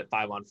insanely good at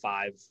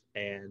 5-on-5,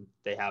 and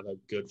they have a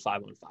good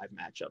 5-on-5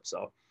 matchup.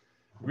 So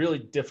really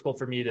difficult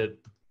for me to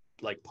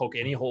like poke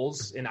any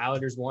holes in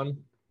Islanders 1.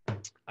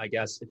 I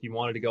guess if you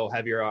wanted to go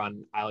heavier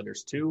on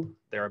Islanders 2,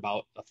 they're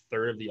about a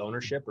third of the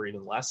ownership or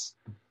even less.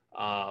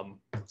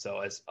 So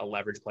as a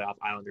leverage playoff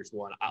Islanders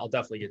 1, I'll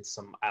definitely get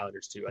some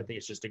Islanders 2. I think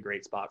it's just a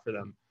great spot for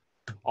them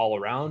all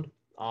around.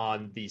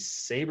 On the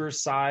Sabres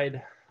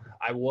side,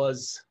 I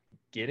was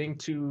getting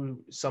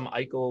to some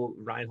Eichel,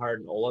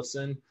 Reinhart, and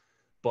Olofsson,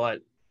 but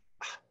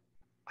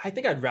I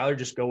think I'd rather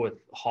just go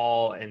with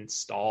Hall and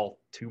Stahl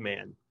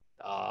 2-man.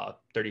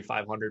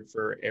 3,500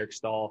 for Eric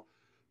Stahl.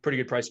 Pretty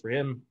good price for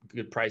him.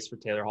 Good price for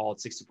Taylor Hall at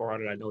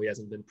 6,400. I know he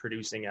hasn't been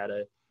producing at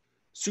a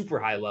super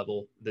high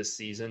level this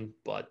season,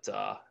 but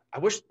I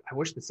wish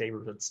the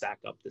Sabres would stack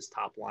up this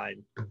top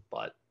line,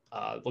 but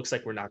it looks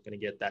like we're not going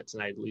to get that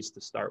tonight, at least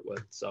to start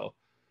with. So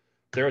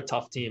they're a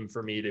tough team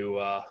for me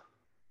to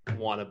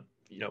want to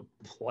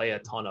play a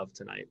ton of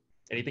tonight.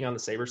 Anything on the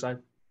Sabres side?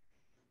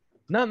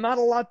 Not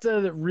a lot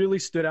that really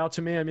stood out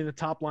to me. I mean, the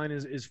top line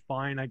is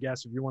fine, I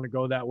guess, if you want to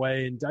go that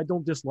way. And I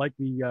don't dislike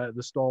the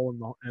Stahl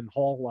and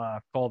Hall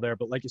call there.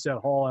 But like you said,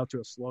 Hall out to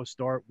a slow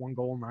start, 1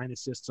 goal, 9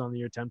 assists on the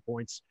year, 10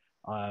 points,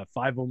 5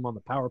 of them on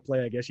the power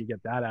play. I guess you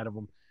get that out of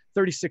them.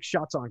 36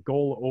 shots on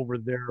goal over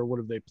there. What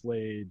have they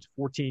played?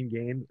 14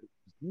 games.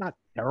 Not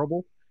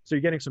terrible. So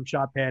you're getting some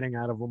shot padding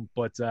out of them,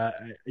 but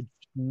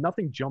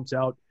nothing jumps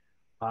out.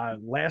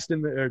 Next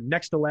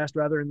to last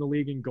in the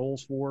league in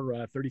goals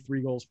for,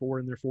 33 goals for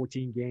in their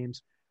 14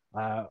 games.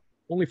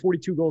 Only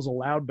 42 goals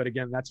allowed, but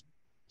again, that's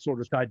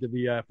sort of tied to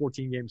the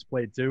 14 games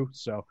played too.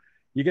 So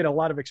you get a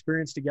lot of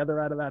experience together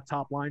out of that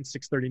top line,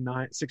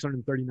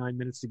 639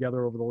 minutes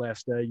together over the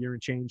last year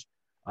and change.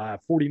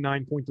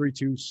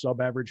 49.32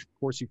 sub-average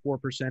Corsi for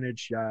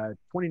percentage,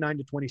 29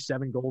 to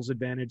 27 goals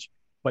advantage,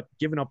 but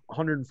giving up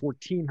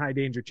 114 high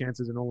danger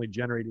chances and only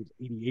generated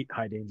 88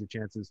 high danger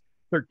chances.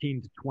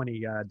 13 to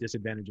 20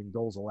 disadvantaging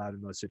goals allowed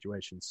in those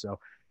situations. So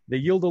they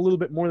yield a little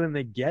bit more than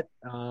they get.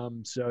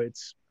 So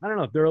it's, I don't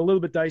know, they're a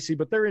little bit dicey,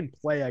 but they're in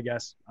play, I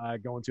guess,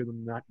 going to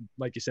them. Not,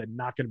 like you said,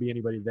 not going to be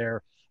anybody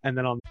there. And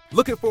then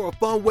looking for a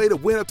fun way to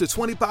win up to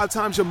 25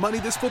 times your money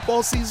this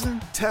football season?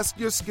 Test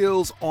your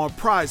skills on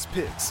Prize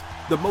Picks,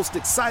 the most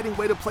exciting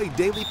way to play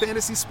daily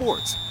fantasy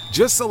sports.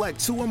 Just select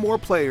 2 or more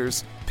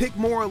players, pick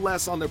more or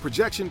less on their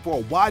projection for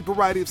a wide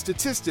variety of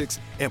statistics,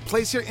 and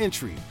place your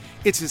entry.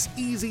 It's as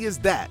easy as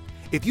that.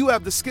 If you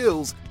have the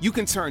skills, you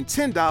can turn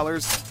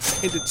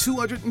 $10 into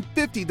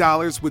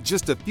 $250 with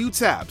just a few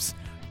taps.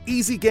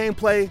 Easy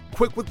gameplay,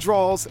 quick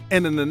withdrawals,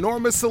 and an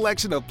enormous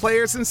selection of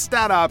players and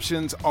stat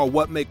options are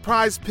what make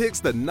Prize Picks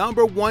the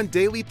 #1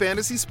 daily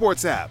fantasy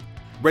sports app.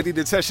 Ready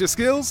to test your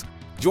skills?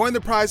 Join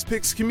the Prize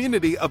Picks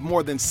community of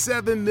more than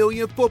 7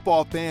 million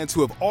football fans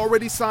who have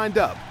already signed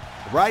up.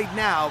 Right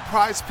now,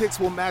 Prize Picks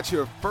will match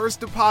your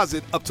first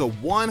deposit up to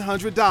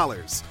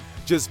 $100.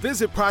 Just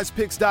visit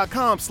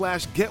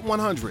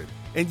prizepicks.com/get100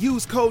 and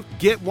use code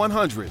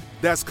GET100.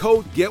 That's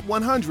code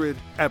GET100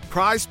 at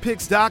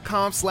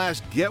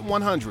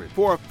prizepicks.com/get100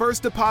 for a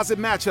first deposit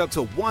match up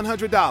to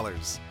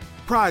 $100.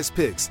 Prize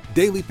Picks,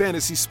 daily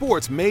fantasy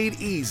sports made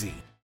easy.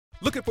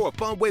 Looking for a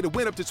fun way to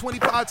win up to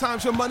 25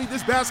 times your money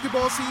this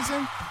basketball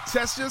season?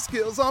 Test your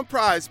skills on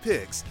Prize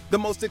Picks, the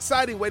most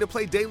exciting way to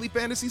play daily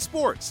fantasy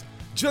sports.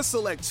 Just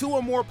select 2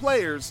 or more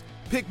players,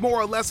 pick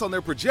more or less on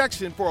their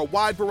projection for a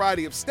wide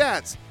variety of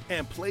stats,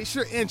 and place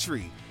your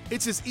entry.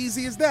 It's as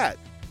easy as that.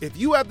 If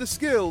you have the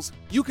skills,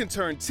 you can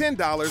turn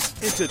 $10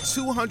 into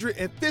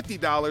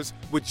 $250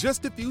 with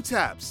just a few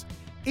taps.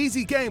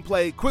 Easy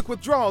gameplay, quick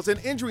withdrawals, and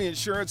injury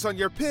insurance on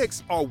your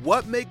picks are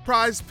what make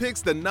Prize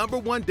Picks the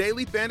 #1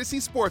 daily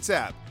fantasy sports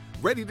app.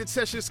 Ready to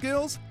test your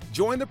skills?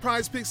 Join the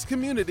Prize Picks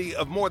community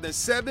of more than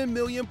 7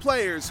 million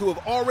players who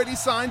have already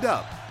signed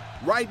up.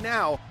 Right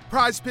now,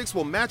 Prize Picks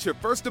will match your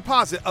first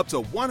deposit up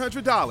to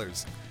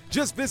 $100.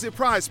 Just visit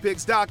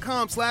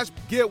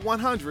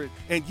prizepicks.com/get100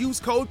 and use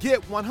code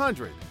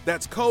GET100.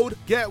 That's code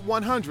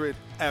GET100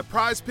 at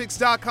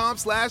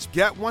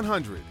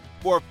prizepicks.com/get100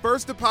 for a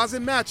first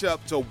deposit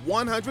matchup to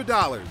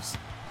 $100.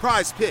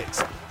 Prize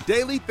Picks,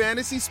 daily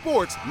fantasy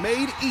sports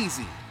made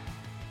easy.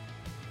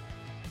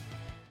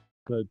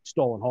 The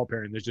Stahl and Hall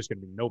pairing, there's just going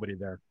to be nobody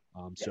there.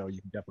 So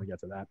you can definitely get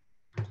to that.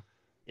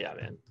 Yeah,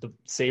 man. The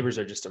Sabres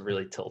are just a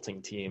really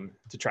tilting team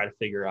to try to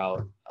figure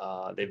out.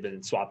 They've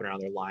been swapping around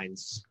their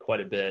lines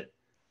quite a bit.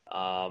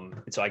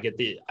 And so I get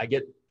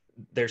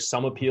there's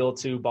some appeal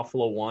to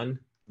Buffalo 1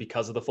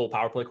 because of the full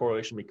power play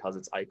correlation, because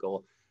it's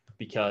Eichel,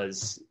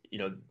 because,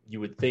 you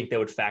would think they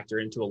would factor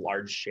into a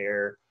large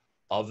share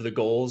of the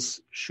goals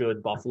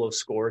should Buffalo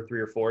score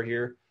 3 or 4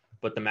 here,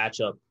 but the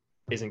matchup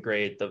isn't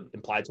great. The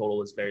implied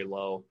total is very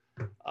low.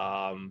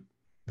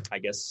 I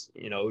guess,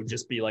 it would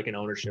just be like an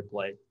ownership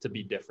play to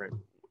be different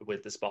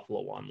with this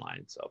Buffalo 1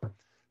 line. So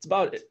it's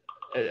about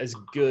as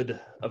good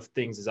of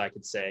things as I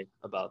could say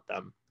about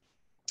them.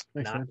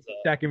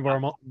 Stacking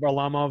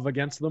Varlamov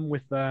against them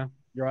with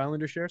your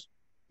Islander shares?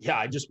 yeah,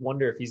 I just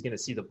wonder if he's going to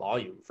see the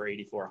volume for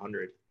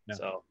 8,400. Yeah.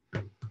 So,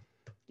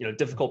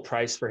 difficult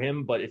price for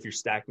him. But if you're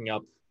stacking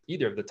up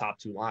either of the top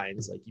two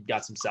lines, like you've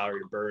got some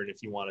salary to burn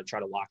if you want to try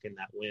to lock in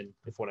that win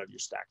if one of your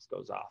stacks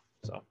goes off.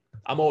 So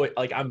I'm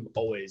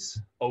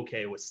always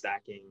okay with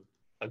stacking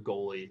a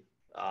goalie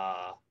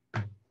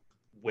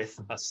with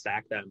a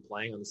stack that I'm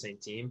playing on the same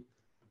team.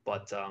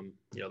 But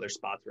there's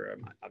spots where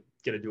I'm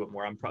going to do it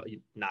more. I'm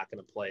probably not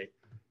going to play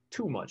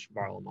too much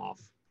Varlamov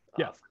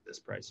for this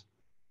price.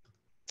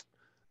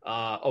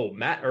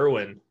 Matt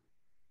Irwin,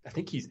 I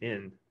think he's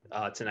in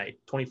tonight,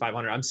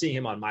 2,500. I'm seeing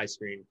him on my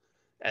screen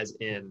as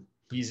in.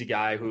 He's a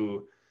guy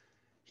who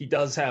he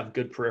does have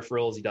good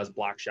peripherals. He does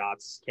block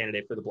shots,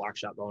 candidate for the block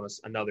shot bonus,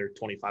 another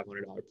 $2,500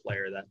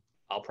 player that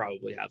I'll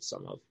probably have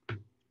some of.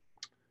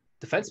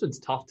 Defenseman's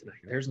tough tonight.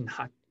 There's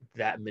not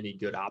that many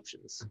good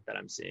options that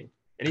I'm seeing.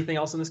 Anything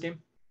else in this game?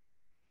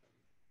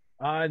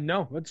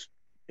 No, that's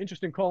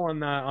interesting call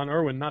on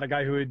Irwin. Not a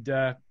guy who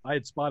I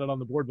had spotted on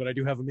the board, but I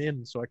do have him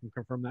in, so I can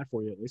confirm that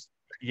for you at least.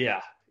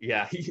 Yeah.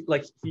 He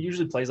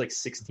usually plays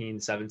 16,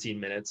 17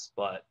 minutes,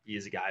 but he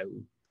is a guy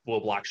who will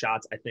block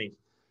shots. I think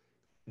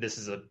this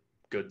is a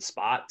good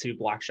spot to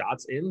block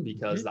shots in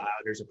because the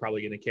Islanders are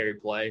probably going to carry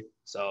play.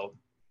 So,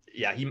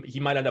 yeah, he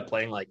might end up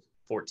playing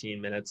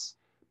 14 minutes.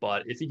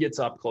 But if he gets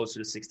up closer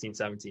to 16,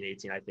 17,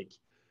 18, I think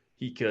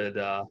he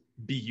could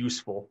be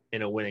useful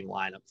in a winning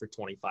lineup for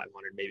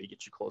 2,500, maybe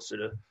get you closer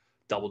to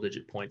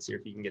double-digit points here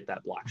if you can get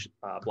that block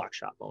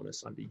shot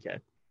bonus on DK.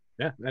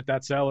 Yeah, at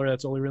that salary,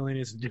 that's all he really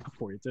needs to do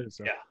for you, too.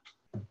 So. Yeah.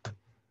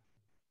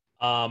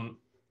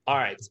 All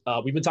right.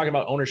 We've been talking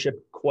about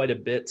ownership quite a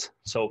bit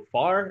so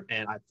far,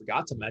 and I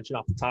forgot to mention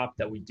off the top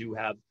that we do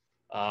have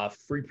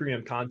free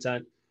premium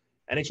content,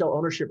 NHL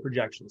ownership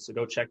projections. So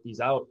go check these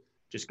out.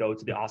 Just go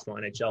to the Osmo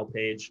NHL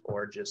page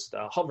or just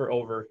hover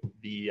over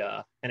the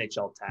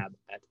NHL tab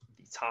at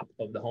the top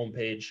of the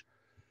homepage.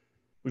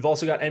 We've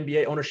also got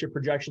NBA ownership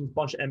projections,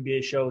 bunch of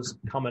NBA shows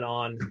coming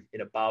on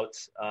in about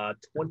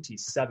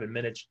 27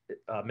 minutes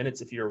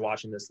if you're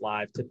watching this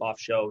live. Tip-off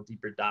show,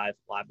 deeper dive,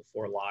 live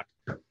before lock.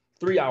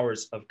 3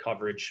 hours of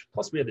coverage.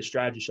 Plus we had the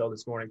strategy show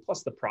this morning,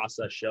 plus the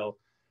process show.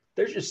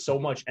 There's just so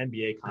much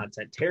NBA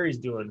content. Terry's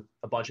doing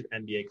a bunch of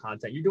NBA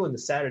content. You're doing the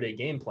Saturday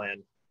game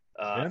plan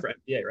for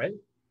NBA, right?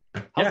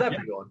 How's that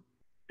been going?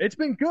 It's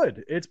been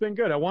good.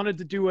 I wanted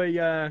to do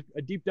a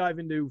deep dive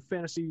into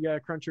Fantasy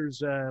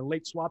Cruncher's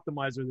late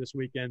swaptimizer this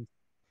weekend,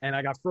 and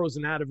I got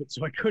frozen out of it,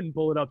 so I couldn't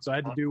pull it up. So I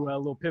had to do a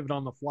little pivot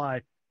on the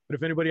fly. But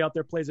if anybody out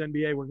there plays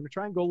NBA, we're going to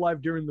try and go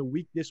live during the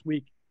week this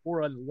week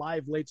for a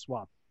live late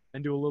swap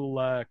and do a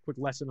little quick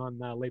lesson on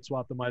late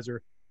swaptimizer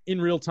in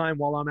real time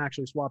while I'm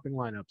actually swapping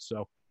lineups.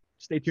 So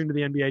stay tuned to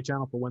the NBA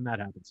channel for when that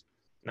happens.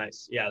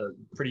 Nice. Yeah,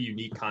 pretty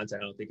unique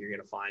content. I don't think you're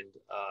going to find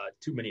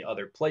too many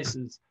other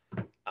places.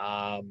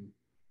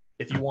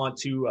 If you want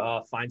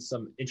to find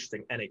some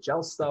interesting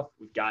NHL stuff,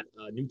 we've got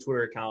a new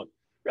Twitter account,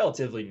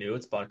 relatively new.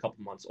 It's about a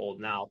couple months old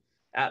now,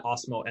 at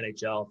Osmo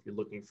NHL. If you're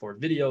looking for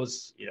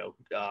videos,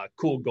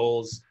 cool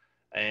goals,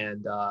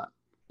 and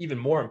even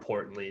more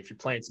importantly, if you're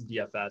playing some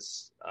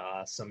DFS,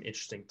 some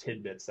interesting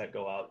tidbits that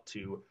go out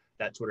to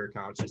that Twitter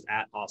account. It's just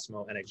at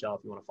Osmo NHL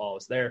if you want to follow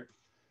us there.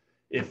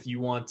 If you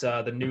want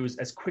the news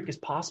as quick as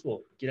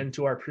possible, get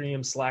into our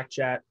premium Slack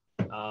chat.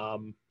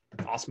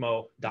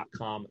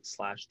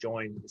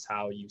 Osmo.com/join is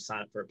how you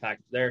sign up for a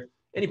package there.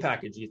 Any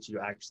package gets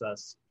you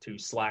access to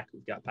Slack.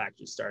 We've got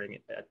packages starting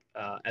at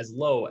as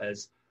low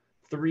as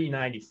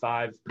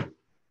 $3.95.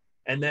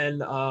 And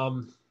then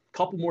a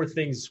couple more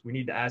things we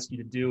need to ask you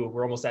to do.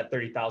 We're almost at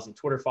 30,000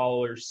 Twitter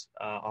followers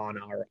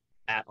on our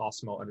at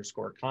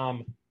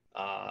Osmo_com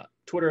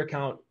Twitter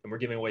account, and we're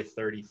giving away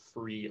 30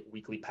 free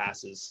weekly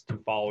passes to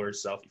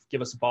followers. So if you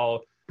give us a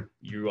follow,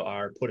 you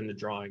are put in the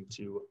drawing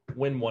to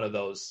win one of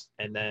those.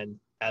 And then,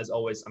 as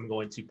always, I'm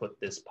going to put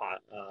this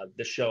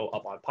show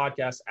up on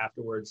podcast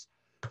afterwards.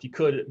 If you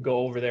could go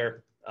over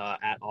there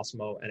at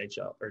Osmo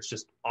NHL, or it's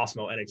just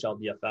Osmo NHL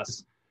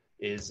DFS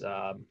is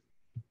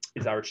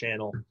our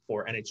channel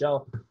for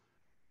NHL.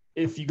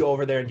 If you go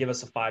over there and give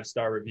us a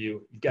 5-star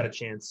review, you've got a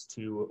chance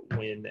to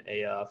win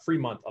a free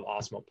month of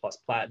Osmo Plus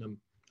Platinum.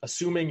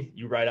 Assuming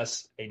you write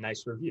us a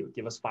nice review,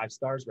 give us 5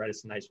 stars, write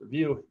us a nice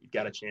review, you've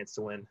got a chance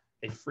to win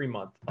a free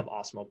month of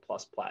Osmo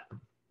Plus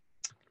Platinum.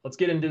 Let's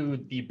get into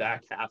the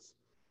back half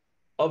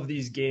of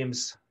these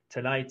games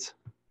tonight.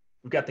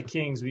 We've got the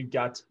Kings, we've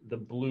got the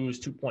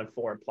Blues,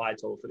 2.4 implied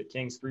total for the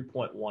Kings,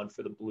 3.1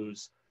 for the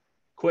Blues.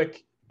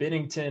 Quick,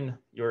 Binnington,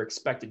 your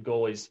expected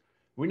goalies.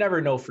 We never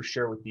know for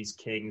sure with these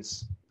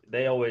Kings.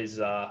 They always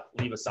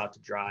leave us out to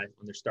dry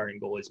on their starting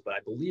goalies, but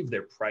I believe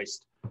they're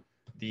priced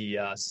the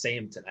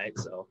same tonight,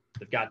 so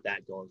they've got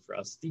that going for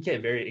us. DK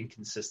very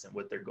inconsistent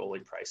with their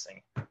goalie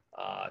pricing,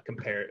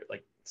 compared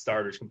like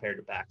starters compared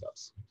to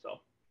backups.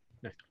 So,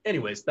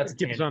 anyways, that's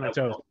keeps on its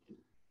toes.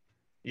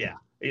 Yeah,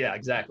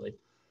 exactly.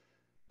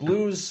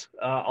 Blues.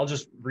 I'll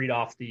just read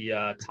off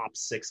the top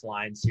 6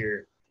 lines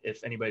here.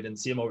 If anybody didn't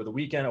see them over the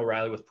weekend,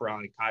 O'Reilly with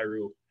Perron,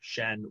 Kyrou,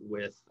 Shen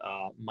with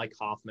Mike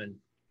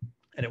Hoffman,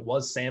 and it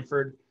was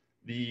Sanford.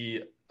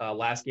 The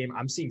last game.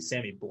 I'm seeing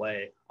Sammy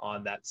Blais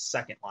on that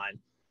second line.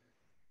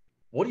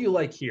 What do you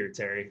like here,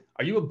 Terry?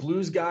 Are you a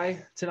Blues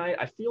guy tonight?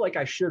 I feel like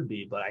I should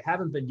be, but I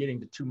haven't been getting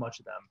to too much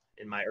of them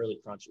in my early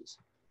crunches.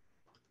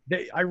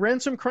 I ran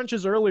some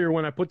crunches earlier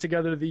when I put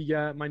together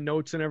the my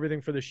notes and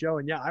everything for the show,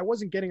 and I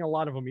wasn't getting a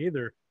lot of them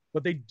either.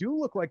 But they do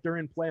look like they're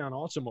in play on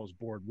Awesomo's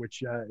board,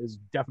 which is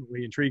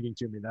definitely intriguing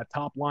to me. That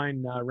top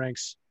line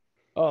ranks,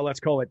 let's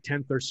call it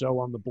 10th or so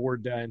on the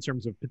board in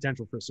terms of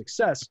potential for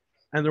success.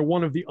 And they're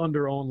one of the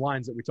under-owned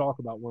lines that we talk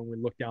about when we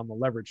look down the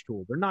leverage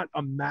tool. They're not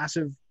a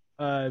massive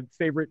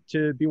favorite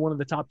to be one of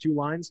the top two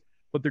lines,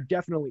 but they're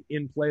definitely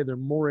in play. They're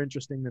more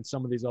interesting than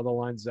some of these other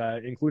lines,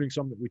 including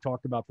some that we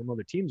talked about from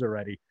other teams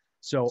already.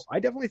 So I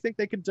definitely think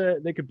they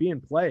could be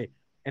in play.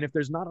 And if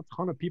there's not a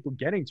ton of people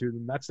getting to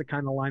them, that's the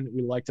kind of line that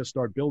we like to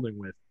start building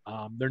with.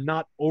 They're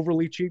not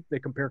overly cheap. They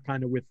compare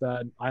kind of with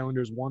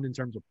Islanders 1 in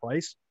terms of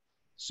price.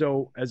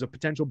 So as a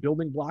potential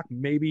building block,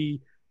 maybe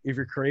if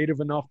you're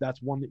creative enough,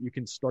 that's one that you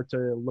can start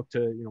to look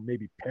to,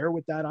 maybe pair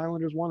with that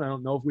Islanders 1. I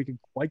don't know if we can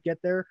quite get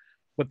there,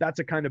 but that's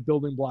a kind of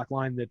building block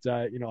line that,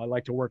 I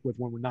like to work with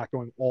when we're not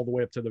going all the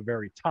way up to the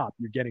very top.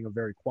 You're getting a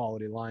very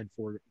quality line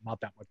for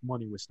not that much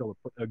money with still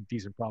a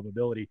decent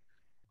probability.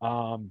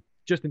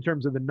 Just in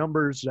terms of the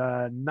numbers,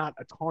 not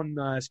a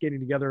ton skating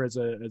together as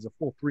a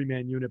full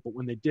 3-man unit, but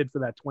when they did for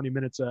that 20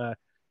 minutes, I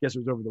guess it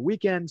was over the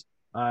weekend,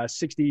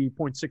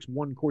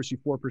 60.61 Corsi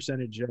for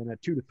percentage and a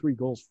 2 to 3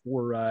 goals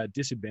for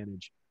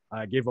disadvantage.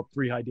 Gave up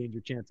 3 high danger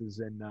chances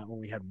and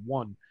only had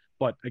 1.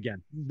 But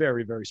again,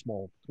 very, very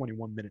small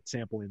 21-minute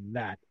sample in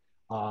that.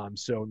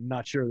 So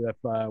not sure if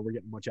we're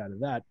getting much out of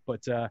that.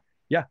 But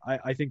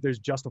I think there's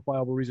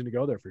justifiable reason to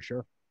go there for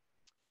sure.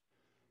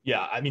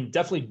 Yeah, I mean,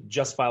 definitely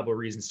justifiable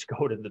reasons to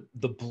go to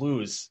the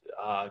Blues.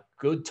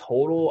 Good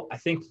total. I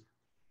think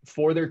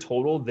for their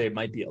total, they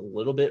might be a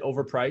little bit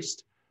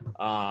overpriced.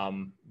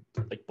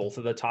 Like both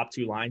of the top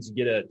two lines, you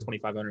get a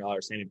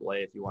 $2,500 Sammy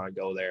Blais if you want to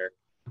go there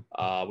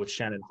with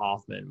Shannon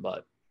Hoffman.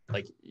 But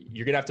like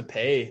you're gonna have to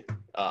pay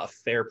a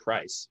fair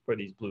price for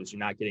these Blues. You're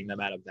not getting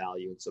them at a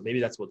value, and so maybe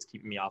that's what's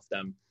keeping me off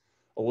them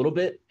a little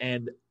bit.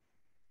 And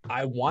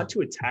I want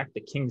to attack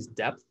the Kings'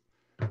 depth.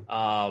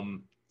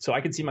 So I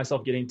could see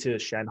myself getting to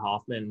Shen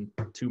Hoffman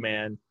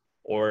 2-man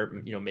or,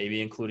 maybe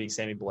including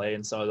Sammy Blais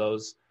in some of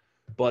those.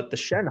 But the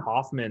Shen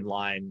Hoffman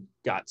line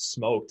got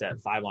smoked at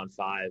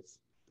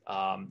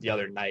 5-on-5 the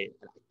other night.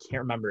 I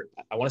can't remember.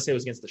 I want to say it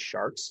was against the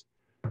Sharks.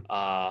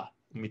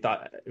 We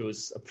thought it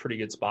was a pretty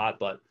good spot,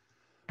 but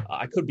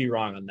I could be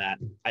wrong on that.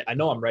 I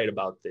know I'm right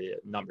about the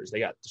numbers. They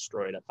got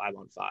destroyed at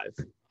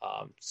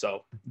 5-on-5.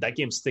 So that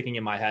game's sticking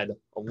in my head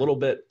a little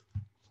bit.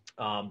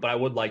 But I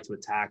would like to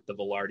attack the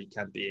Velarde,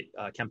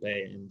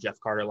 Kempe, and Jeff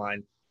Carter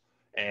line.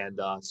 And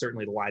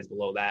certainly the lines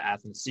below that.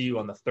 Athanasiou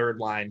on the third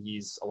line,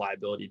 he's a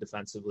liability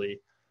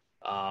defensively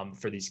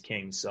for these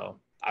Kings.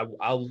 So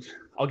I'll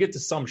get to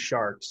some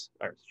Sharks.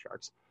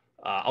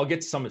 I'll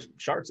get to some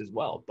Sharks as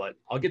well, but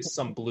I'll get to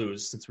some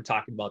Blues since we're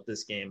talking about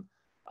this game.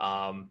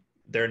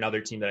 They're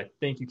another team that I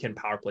think you can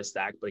power play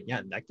stack. But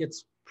again, that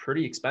gets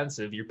pretty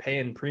expensive. You're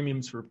paying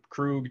premiums for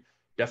Krug,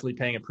 definitely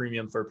paying a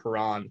premium for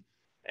Perron.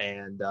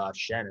 And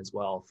Shen as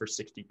well for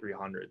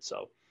 6,300.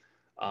 So,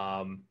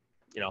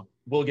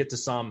 we'll get to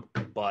some,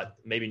 but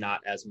maybe not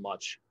as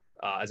much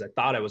as I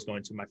thought I was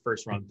going to my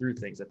first run through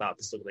things. I thought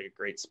this looked like a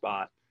great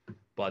spot,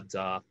 but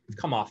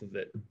come off of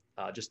it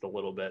just a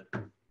little bit.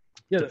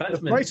 Yeah,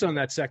 the price on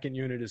that second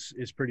unit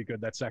is pretty good.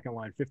 That second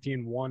line,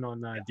 15-1 on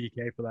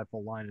DK for that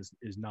full line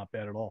is not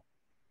bad at all.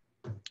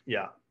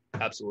 Yeah,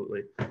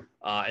 absolutely.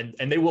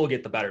 And they will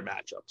get the better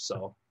matchup.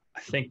 So I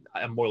think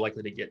I'm more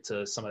likely to get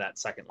to some of that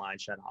second line,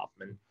 Shen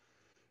Hoffman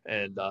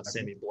and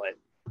Sammy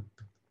Blais.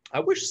 I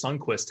wish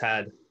Sundqvist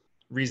had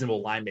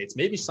reasonable line mates.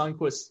 Maybe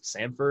Sundqvist,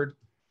 Sanford,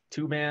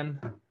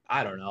 2-man.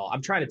 I don't know.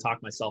 I'm trying to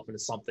talk myself into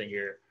something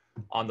here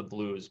on the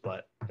Blues,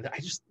 but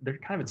they're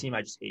kind of a team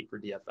I just hate for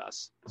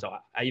DFS. So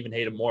I even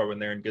hate them more when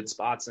they're in good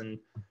spots and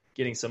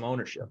getting some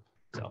ownership.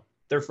 So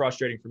they're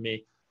frustrating for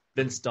me.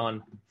 Vince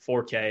Dunn,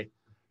 4K,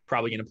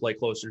 probably going to play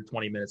closer to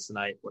 20 minutes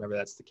tonight, whenever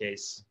that's the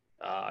case.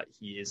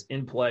 He is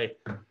in play.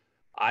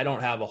 I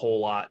don't have a whole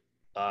lot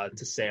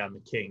to say on the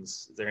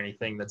Kings. Is there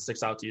anything that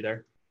sticks out to you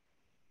there?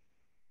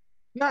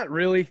 Not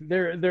really.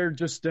 They're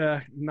just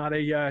not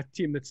a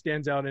team that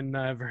stands out in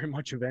very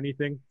much of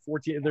anything.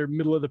 They're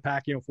middle of the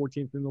pack,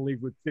 14th in the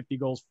league with 50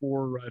 goals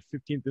for,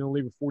 15th in the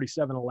league with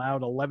 47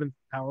 allowed, 11th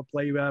power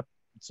play.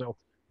 So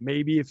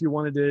maybe if you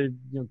wanted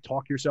to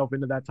talk yourself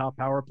into that top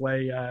power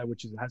play,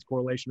 which has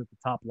correlation at the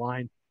top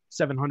line,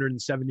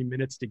 770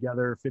 minutes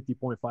together,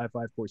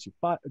 50.55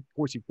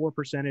 Corsi for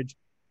percentage,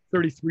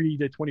 33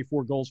 to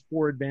 24 goals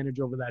for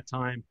advantage over that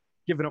time,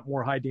 giving up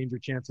more high danger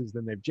chances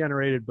than they've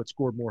generated, but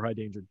scored more high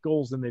danger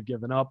goals than they've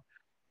given up.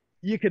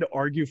 You could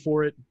argue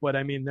for it, but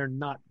I mean, they're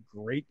not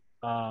great.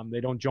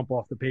 They don't jump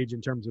off the page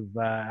in terms of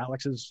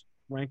Alex's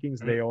rankings.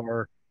 They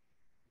are,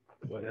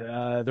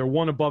 they're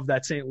one above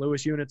that St.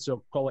 Louis unit.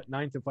 So call it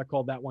 9th. If I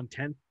called that one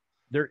 10th,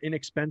 they're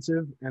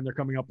inexpensive and they're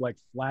coming up like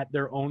flat.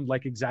 They're owned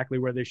like exactly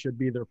where they should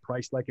be. They're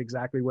priced like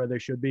exactly where they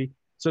should be.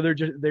 So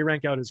they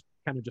rank out as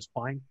kind of just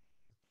fine.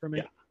 for me.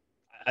 Yeah,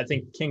 I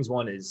think Kings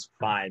 1 is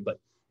fine, but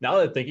now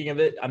that I'm thinking of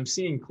it, I'm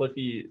seeing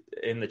Cliffy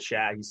in the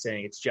chat. He's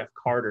saying it's Jeff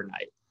Carter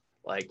night.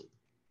 Like,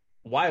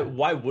 why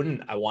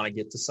wouldn't I want to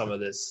get to some of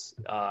this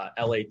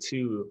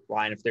LA2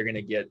 line if they're going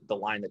to get the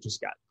line that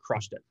just got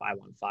crushed at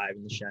 5-on-5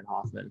 in the Shen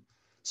Hoffman?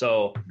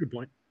 So Good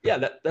point.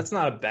 Yeah, that's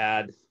not a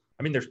bad.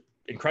 I mean, they're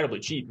incredibly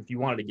cheap. If you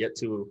wanted to get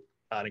to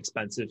an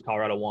expensive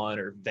Colorado 1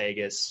 or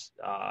Vegas,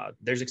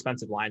 there's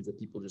expensive lines that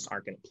people just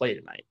aren't going to play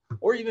tonight,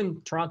 or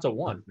even Toronto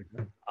 1.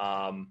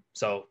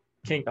 So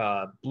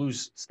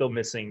Blues still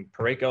missing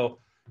Parayko.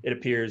 It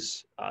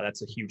appears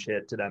that's a huge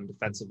hit to them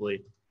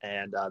defensively,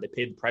 and they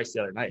paid the price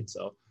the other night.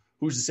 So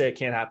who's to say it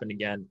can't happen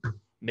again?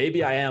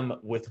 Maybe I am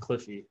with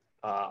Cliffy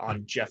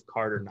on Jeff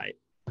Carter night.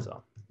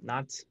 So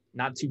not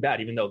too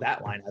bad, even though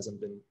that line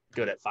hasn't been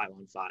good at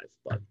 5-on-5.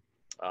 But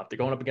if they're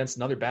going up against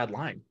another bad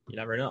line, you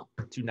never know.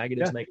 2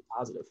 negatives make it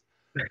positive.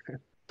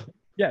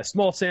 Yeah,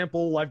 small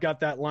sample. I've got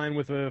that line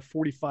with a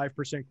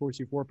 45%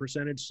 Corsi 4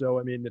 percentage. So,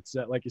 I mean, it's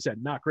like you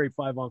said, not great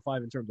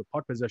 5-on-5 in terms of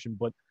puck possession,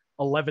 but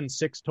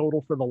 11-6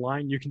 total for the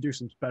line. You can do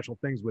some special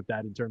things with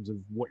that in terms of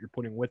what you're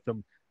putting with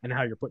them and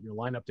how you're putting your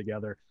lineup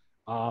together.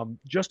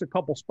 Just a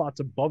couple spots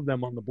above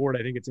them on the board,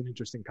 I think it's an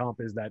interesting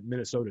comp, is that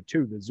Minnesota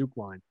 2, the Zook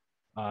line.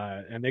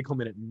 And they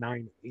come in at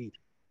 9-8,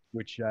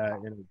 which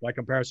by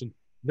comparison,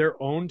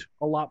 they're owned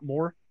a lot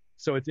more.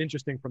 So it's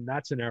interesting from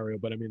that scenario.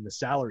 But I mean, the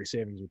salary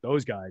savings with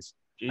those guys,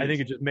 I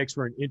think it just makes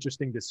for an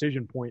interesting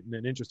decision point and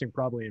an interesting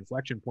probably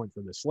inflection point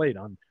for the slate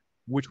on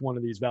which one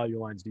of these value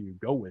lines do you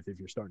go with if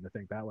you're starting to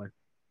think that way.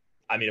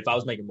 I mean, if I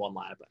was making one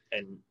lineup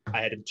and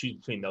I had to choose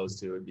between those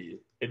two, it'd be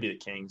the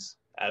Kings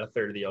at a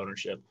third of the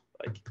ownership,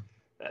 like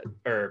that,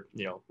 or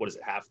what is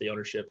it, half the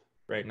ownership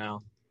right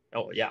now?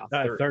 Oh yeah,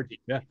 third.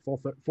 Yeah,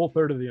 full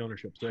third of the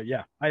ownership. So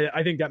yeah,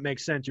 I think that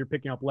makes sense. You're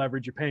picking up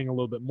leverage, you're paying a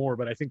little bit more,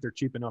 but I think they're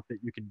cheap enough that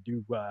you can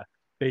do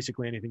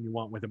basically anything you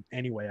want with them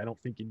anyway. I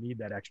don't think you need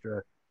that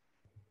extra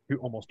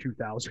almost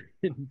 2,000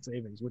 in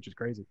savings, which is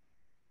crazy.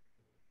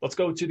 Let's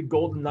go to the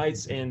Golden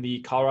Knights and the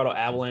Colorado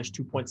Avalanche.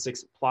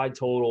 2.6 applied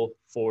total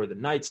for the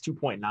Knights,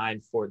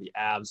 2.9 for the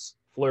Avs.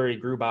 Fleury,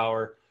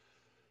 Grubauer.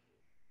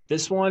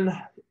 This one,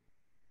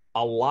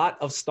 a lot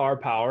of star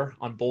power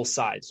on both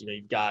sides.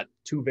 You've got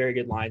two very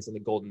good lines on the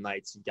Golden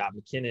Knights. You've got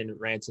McKinnon,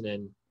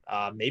 Rantanen,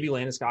 maybe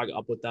Landeskog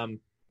up with them.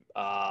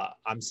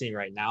 I'm seeing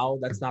right now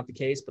that's not the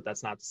case, but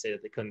that's not to say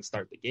that they couldn't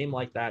start the game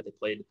like that. They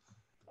played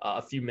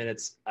a few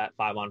minutes at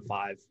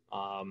 5-on-5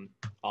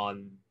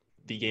 on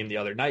the game the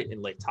other night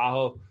in Lake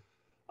Tahoe.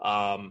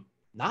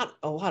 Not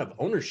a lot of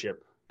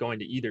ownership going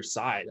to either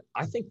side.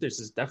 I think this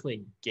is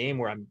definitely a game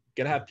where I'm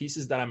going to have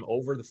pieces that I'm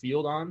over the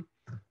field on.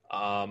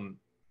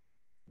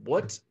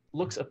 What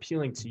looks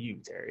appealing to you,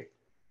 Terry?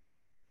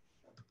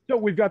 So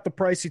we've got the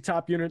pricey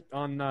top unit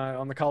on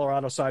the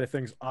Colorado side of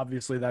things.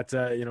 Obviously, that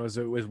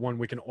is one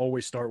we can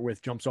always start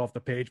with. Jumps off the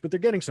page, but they're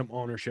getting some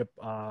ownership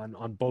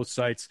on both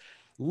sites.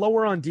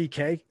 Lower on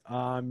DK,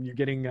 you're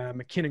getting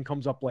McKinnon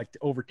comes up like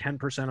over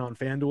 10% on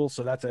FanDuel,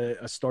 so that's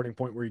a starting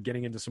point where you're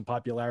getting into some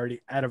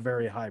popularity at a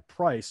very high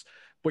price,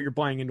 but you're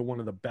buying into one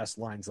of the best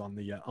lines on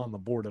the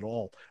board at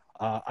all.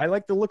 I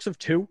like the looks of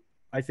 2.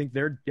 I think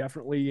they're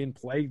definitely in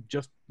play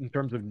just in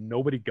terms of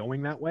nobody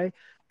going that way,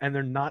 and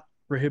they're not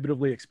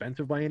prohibitively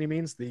expensive by any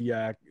means.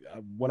 The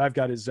what I've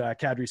got is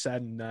Kadri,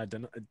 Sad,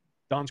 and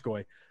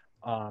Donskoy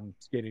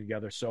skating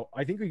together. So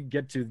I think we can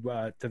get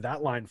to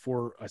that line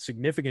for a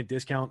significant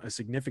discount, a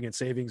significant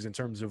savings in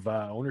terms of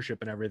ownership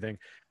and everything.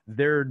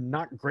 They're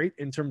not great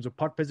in terms of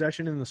puck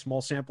possession in the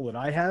small sample that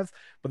I have,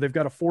 but they've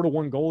got a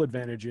 4-1 goal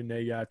advantage in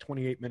a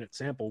 28-minute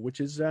sample,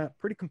 which is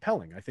pretty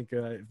compelling. I think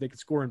if they could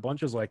score in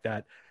bunches like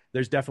that,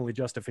 there's definitely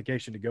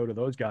justification to go to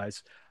those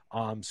guys.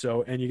 And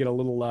you get a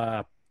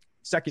little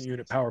second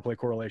unit power play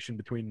correlation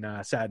between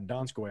Sad and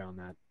Donskoy on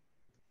that.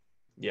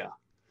 Yeah.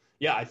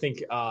 I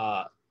think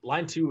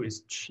line 2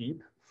 is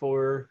cheap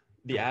for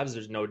the Avs.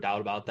 There's no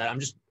doubt about that. I'm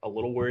just a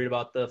little worried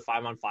about the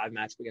 5-on-5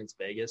 matchup against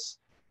Vegas.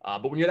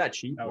 But when you're that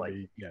cheap,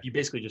 you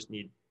basically just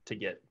need to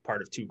get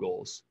part of 2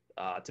 goals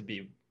to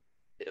be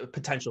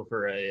potential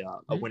for a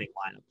winning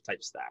lineup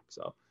type stack.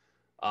 So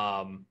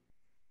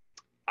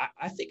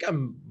I think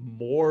I'm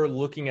more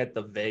looking at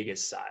the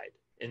Vegas side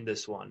in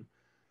this one.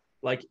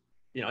 Like,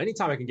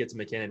 anytime I can get to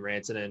McKinnon,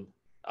 Rantanen,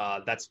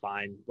 that's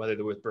fine, whether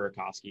they're with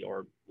Burakovsky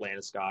or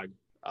Landeskog.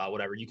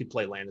 Whatever, you could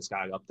play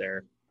Landeskog up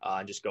there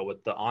and just go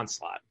with the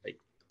onslaught. Like,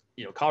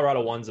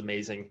 Colorado 1's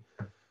amazing,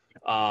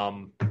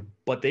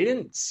 but they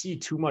didn't see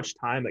too much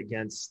time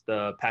against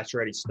the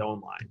Pacioretty Stone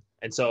line,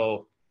 and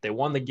so they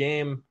won the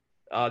game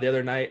the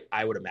other night.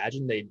 I would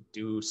imagine they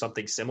do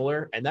something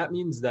similar, and that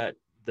means that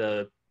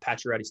the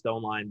Pacioretty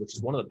Stone line, which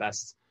is one of the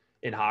best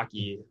in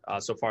hockey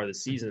so far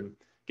this season,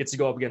 gets to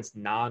go up against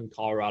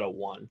non-Colorado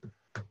 1,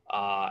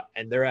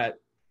 and they're at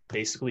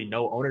basically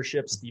no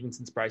ownership.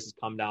 Stevenson's price has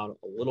come down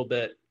a little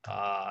bit.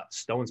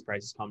 Stone's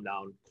price has come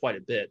down quite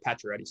a bit.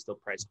 Pacioretty's still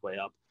priced way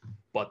up.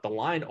 But the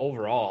line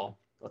overall,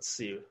 let's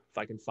see if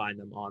I can find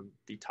them on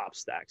the top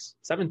stacks.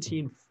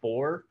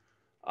 17-4.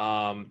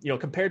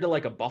 Compared to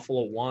like a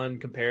Buffalo 1,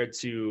 compared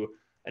to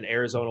an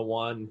Arizona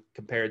one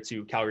compared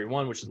to Calgary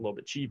one, which is a little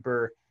bit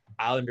cheaper.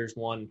 Islanders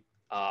one,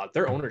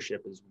 their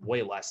ownership is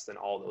way less than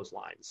all those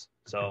lines.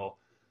 So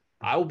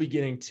I will be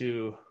getting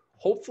to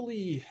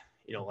hopefully,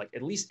 like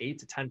at least 8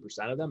 to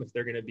 10% of them if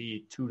they're going to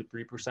be 2 to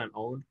 3%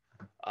 owned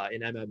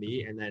in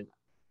MME. And then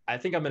I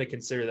think I'm going to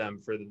consider them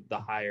for the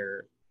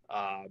higher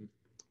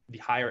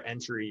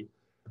entry,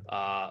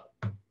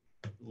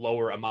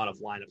 lower amount of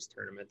lineups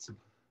tournaments.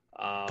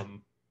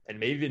 And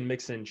maybe even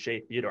mix in Shea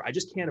Theodore. I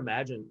just can't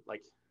imagine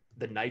like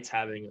the Knights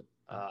having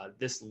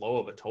this low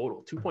of a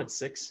total.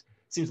 2.6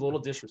 seems a little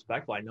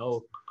disrespectful. I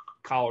know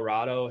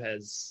Colorado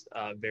has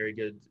very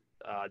good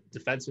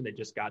defenseman. They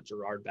just got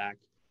Girard back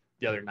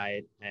the other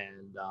night,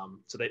 and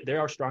so they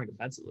are strong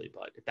defensively.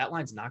 But if that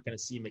line's not going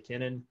to see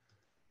McKinnon,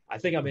 I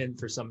think I'm in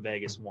for some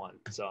Vegas one.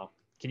 So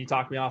can you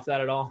talk me off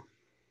that at all?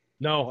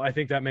 No, I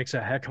think that makes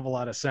a heck of a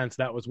lot of sense.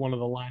 That was one of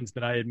the lines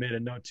that I had made a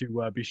note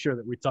to be sure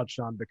that we touched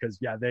on because,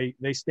 yeah,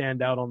 they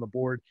stand out on the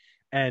board.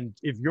 And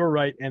if you're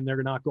right and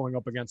they're not going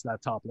up against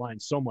that top line,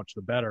 so much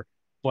the better.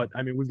 But,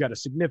 I mean, we've got a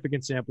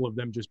significant sample of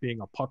them just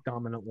being a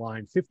puck-dominant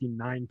line,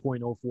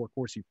 59.04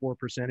 Corsi for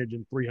percentage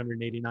in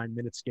 389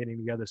 minutes skating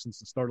together since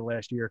the start of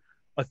last year,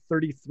 a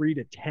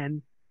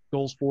 33-10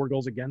 goals for,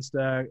 goals against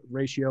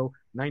ratio,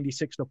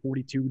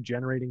 96-42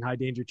 generating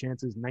high-danger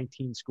chances,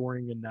 19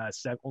 scoring, and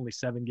only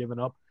 7 given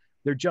up.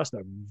 They're just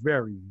a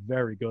very,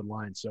 very good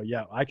line. So,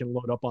 yeah, I can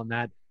load up on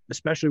that,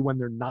 especially when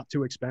they're not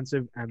too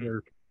expensive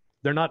and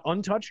they're not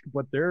untouched,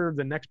 but they're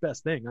the next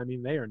best thing. I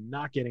mean, they are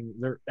not getting –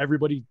 they're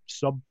everybody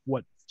sub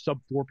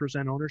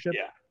 4% ownership?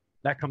 Yeah.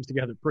 That comes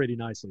together pretty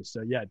nicely.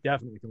 So, yeah,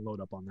 definitely can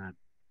load up on that.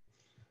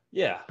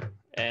 Yeah.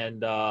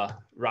 And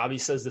Robbie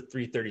says the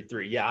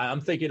 333. Yeah, I'm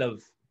thinking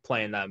of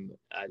playing them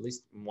at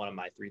least in one of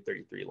my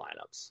 333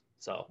 lineups.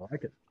 So I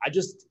like it. I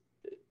just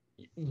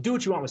do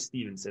what you want with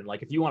Stevenson.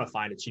 Like if you want to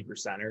find a cheaper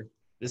center,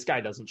 this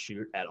guy doesn't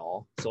shoot at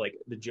all. So like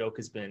the joke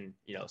has been,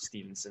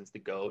 Stevenson's the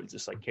GOAT. It's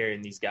just like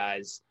carrying these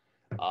guys.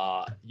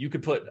 I'm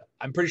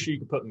pretty sure you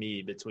could put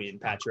me between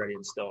Pacioretty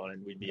and Stone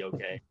and we'd be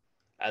okay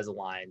as a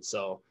line.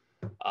 So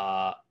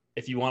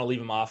if you want to leave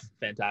him off,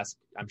 fantastic.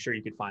 I'm sure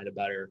you could find a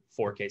better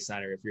 4K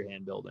center if you're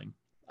hand building.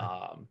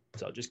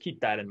 So just keep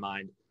that in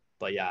mind.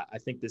 But yeah, I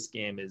think this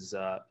game is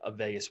a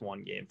Vegas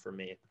one game for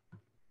me.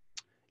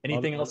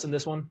 Anything else in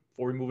this one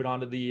before we move it on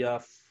to the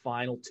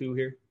final two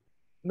here?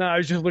 No, I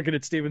was just looking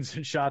at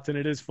Stevenson's shots, and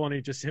it is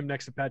funny, just him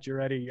next to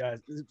Pacioretty.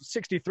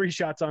 63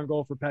 shots on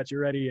goal for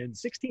Pacioretty and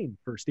 16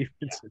 for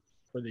Stevenson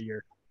for the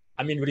year.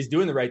 I mean, but he's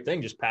doing the right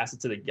thing. Just pass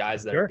it to the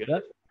guys that are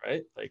good,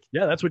 right? Like,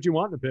 yeah, that's what you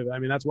want in the pivot. I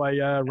mean, that's why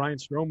Ryan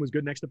Strome was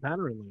good next to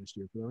Panarin last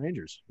year for the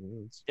Rangers.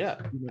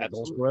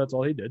 Goal scorer, that's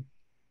all he did.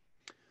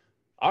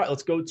 All right,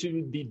 let's go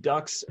to the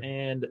Ducks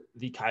and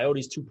the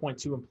Coyotes.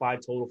 2.2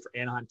 implied total for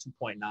Anaheim,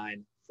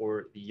 2.9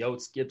 for the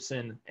Yotes.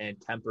 Gibson and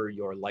Temper,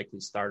 your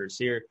likely starters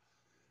here.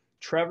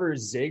 Trevor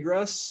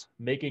Zegras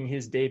making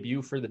his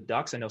debut for the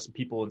Ducks. I know some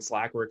people in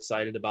Slack were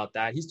excited about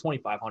that. He's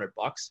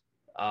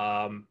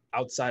 $2,500.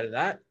 Outside of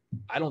that,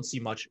 I don't see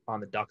much on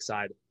the Duck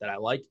side that I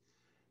like.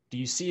 Do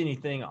you see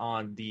anything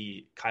on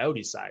the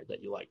Coyote side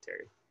that you like,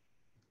 Terry?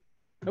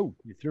 Oh,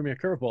 you threw me a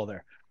curveball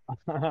there.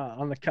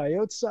 On the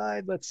Coyote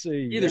side, let's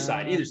see. Either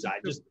side.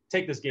 Just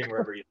take this game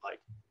wherever you'd like.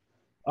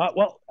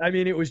 Well, I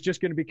mean, it was just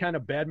going to be kind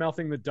of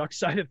bad-mouthing the Duck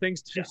side of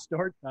things to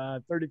start.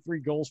 33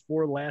 goals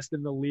for, last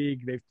in the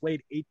league. They've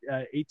played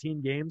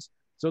 18 games,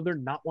 so they're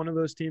not one of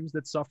those teams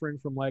that's suffering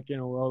from whether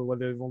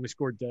they've only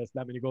scored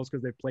that many goals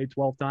because they've played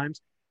 12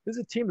 times. This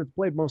is a team that's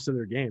played most of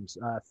their games.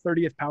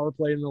 30th power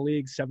play in the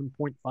league,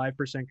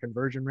 7.5%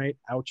 conversion rate.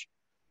 Ouch.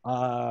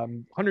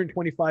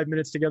 125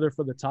 minutes together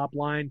for the top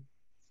line.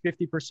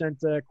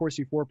 50%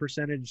 Corsi for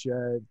percentage,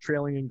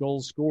 trailing in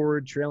goals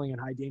scored, trailing in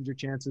high danger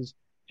chances.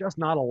 Just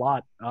not a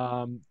lot.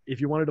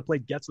 If you wanted to play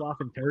Getzlaf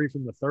and Perry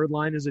from the third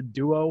line as a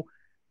duo,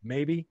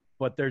 maybe.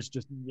 But there's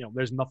just,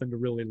 there's nothing to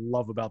really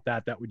love about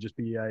that. That would just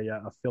be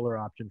a filler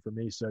option for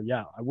me. So,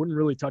 yeah, I wouldn't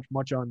really touch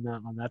much on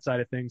that side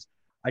of things.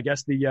 I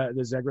guess the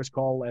Zegras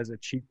call as a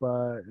cheap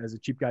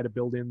guy to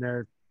build in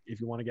there,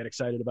 if you want to get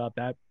excited about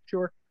that,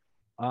 sure.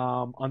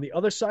 On the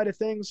other side of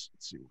things,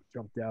 let's see what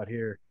jumped out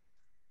here.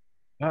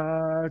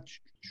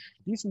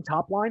 Decent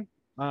top line,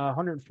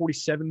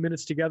 147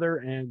 minutes together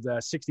and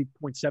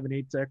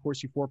 60.78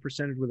 Corsi for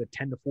percentage with a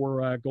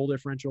 10-4 goal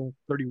differential,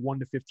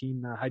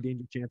 31-15 high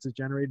danger chances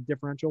generated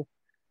differential.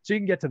 So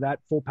you can get to that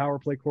full power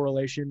play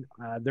correlation.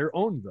 They're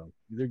owned though.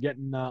 They're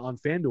getting on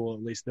FanDuel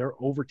at least. They're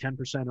over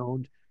 10%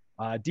 owned.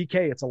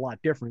 DK, it's a lot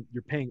different.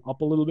 You're paying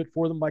up a little bit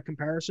for them by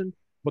comparison,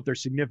 but they're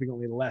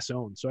significantly less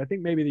owned. So I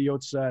think maybe the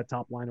Yotes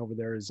top line over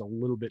there is a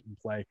little bit in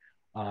play.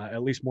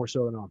 At least more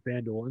so than on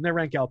FanDuel. And they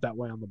rank out that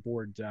way on the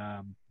board.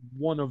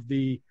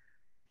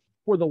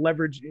 For the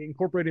leverage,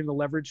 incorporating the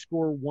leverage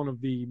score, one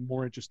of the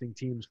more interesting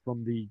teams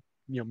from the,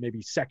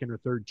 maybe second or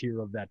third tier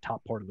of that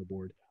top part of the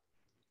board.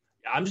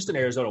 I'm just an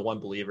Arizona one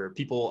believer.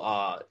 People,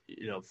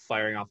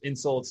 firing off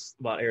insults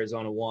about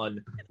Arizona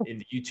one in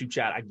the YouTube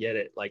chat. I get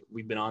it. Like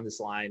we've been on this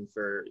line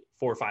for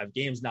 4 or 5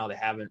 games now. They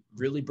haven't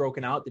really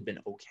broken out. They've been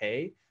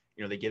okay.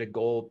 They get a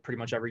goal pretty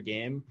much every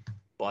game.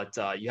 but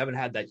you haven't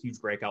had that huge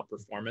breakout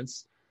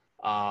performance.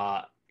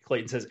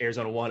 Clayton says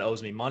Arizona 1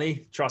 owes me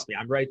money. Trust me,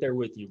 I'm right there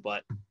with you.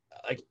 But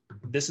like,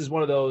 this is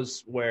one of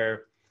those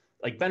where,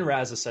 like, Ben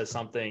Raza says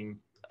something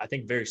I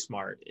think very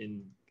smart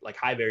in like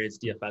high variance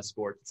DFS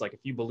sports. It's like, if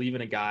you believe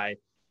in a guy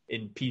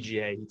in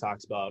PGA, he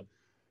talks about,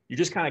 you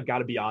just kind of got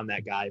to be on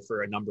that guy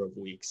for a number of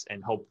weeks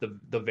and hope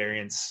the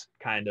variance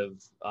kind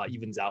of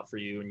evens out for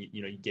you, and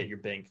you get your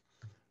bink.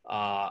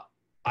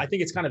 I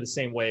think it's kind of the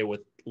same way with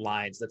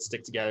lines that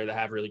stick together that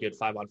have really good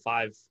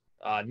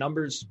 5-on-5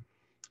 numbers.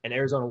 And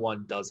Arizona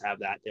 1 does have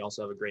that. They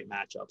also have a great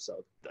matchup.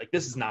 So, like,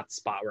 this is not the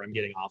spot where I'm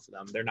getting off of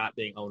them. They're not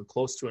being owned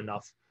close to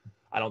enough.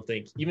 I don't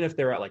think, even if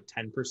they're at like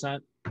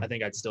 10%, I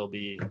think I'd still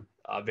be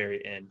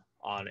very in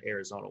on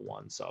Arizona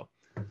 1. So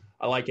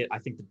I like it. I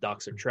think the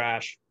Ducks are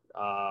trash.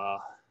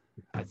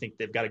 I think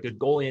they've got a good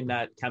goalie in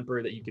that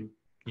Kemper that you can,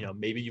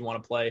 maybe you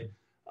want to play,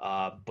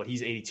 but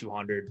he's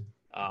 8,200.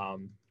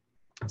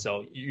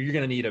 So you're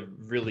going to need a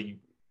really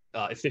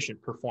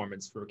efficient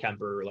performance for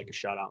Kemper, or like a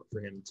shutout for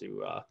him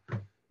to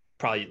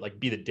probably like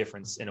be the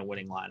difference in a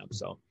winning lineup.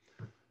 So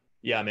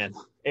yeah, man,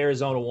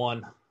 Arizona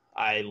 1,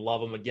 I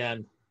love them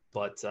again,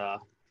 but I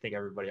think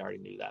everybody already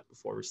knew that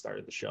before we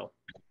started the show.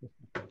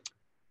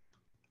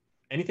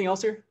 Anything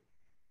else here?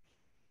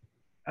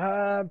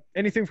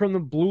 Anything from the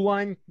blue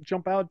line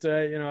jump out?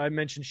 I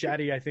mentioned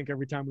Shaddy, I think,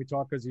 every time we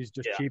talk, because he's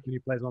just cheap and he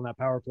plays on that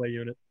power play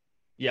unit.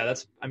 Yeah,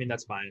 that's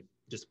fine.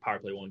 Just power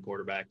play one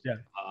quarterback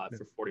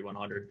for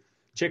 4,100.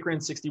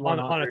 Chikrin,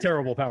 6,100. On a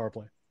terrible power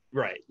play.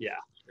 Right, yeah.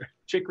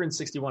 Chikrin,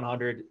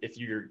 6,100. If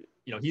you're,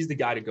 he's the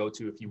guy to go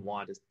to if you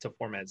want to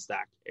format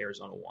stack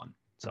Arizona 1.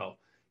 So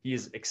he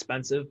is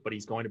expensive, but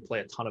he's going to play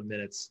a ton of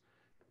minutes.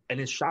 And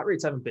his shot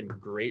rates haven't been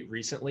great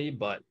recently,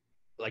 but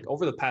like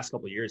over the past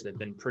couple of years, they've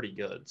been pretty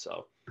good.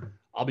 So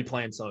I'll be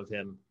playing some of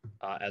him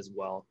as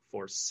well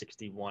for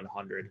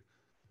 6,100.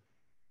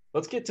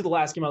 Let's get to the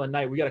last game of the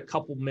night. We got a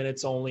couple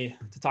minutes only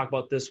to talk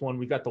about this one.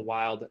 We've got the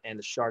Wild and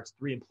the Sharks,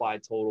 3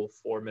 implied total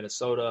for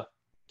Minnesota,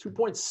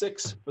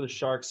 2.6 for the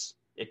Sharks.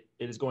 It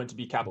is going to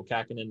be Kaapo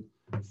Kähkönen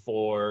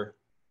for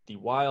the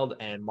Wild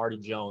and Marty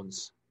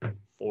Jones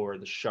for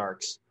the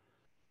Sharks.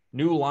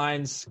 New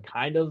lines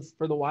kind of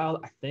for the Wild,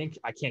 I think.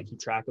 I can't keep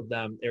track of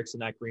them.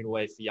 Eriksson,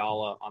 Greenway,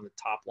 Fiala on the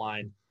top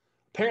line.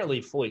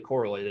 Apparently fully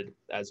correlated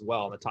as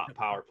well on the top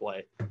power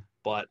play.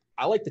 But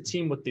I like the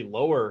team with the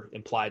lower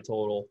implied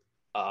total,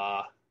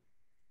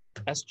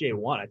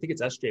 SJ1. I think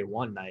it's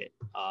SJ1 night.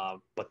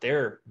 But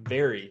they're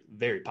very,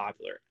 very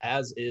popular,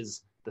 as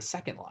is the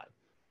second line.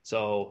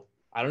 So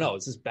I don't know.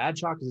 Is this bad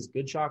chalk? Is this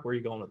good chalk? Where are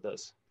you going with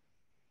this?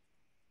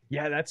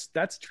 Yeah,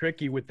 that's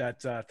tricky with that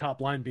top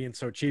line being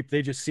so cheap.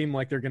 They just seem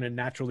like they're going to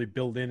naturally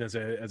build in as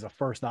a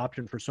first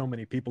option for so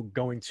many people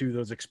going to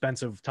those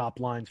expensive top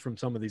lines from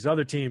some of these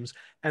other teams,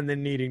 and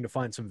then needing to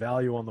find some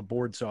value on the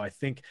board. So I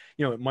think,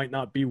 it might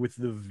not be with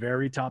the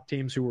very top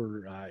teams who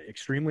are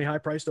extremely high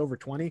priced over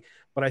 20,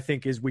 but I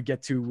think as we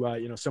get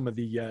to some of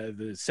the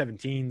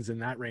 17s in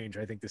that range,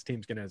 I think this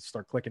team's going to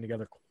start clicking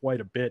together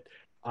quite a bit.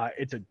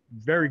 It's a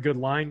very good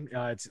line.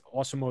 It's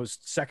Awesomo's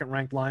second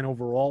ranked line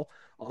overall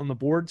on the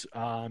boards.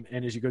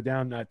 And as you go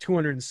down,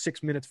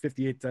 206 minutes,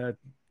 58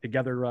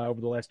 together over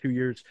the last 2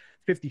 years,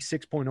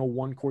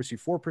 56.01 Corsi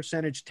for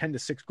percentage,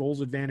 10-6 goals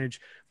advantage,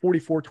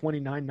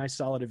 44-29, nice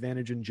solid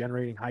advantage in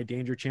generating high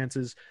danger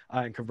chances,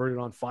 and converted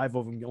on 5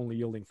 of them, only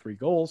yielding 3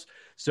 goals.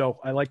 So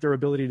I like their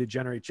ability to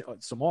generate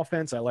some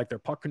offense. I like their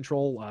puck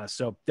control.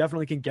 So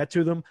definitely can get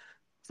to them.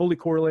 Fully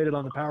correlated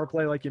on the power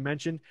play, like you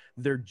mentioned.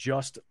 They're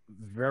just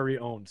very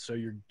owned. So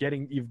you're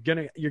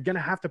gonna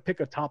have to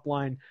pick a top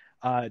line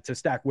to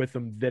stack with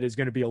them that is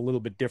going to be a little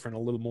bit different, a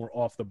little more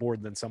off the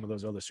board than some of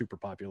those other super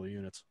popular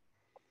units.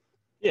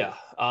 Yeah,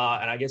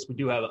 and I guess we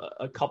do have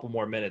a couple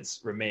more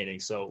minutes remaining,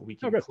 so we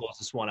can close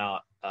this one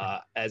out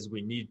as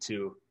we need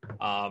to.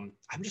 I'm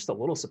just a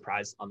little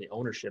surprised on the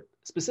ownership,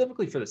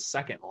 specifically for the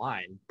second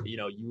line.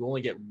 You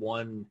only get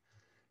one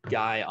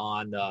guy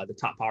on the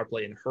top power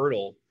play in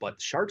Hurdle, but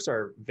the Sharks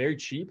are very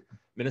cheap.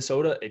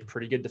 Minnesota, a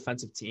pretty good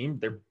defensive team.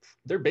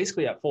 They're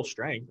basically at full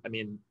strength. I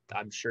mean,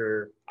 I'm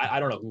sure I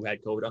don't know who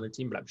had COVID on their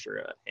team, but I'm sure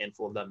a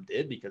handful of them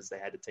did, because they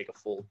had to take a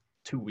full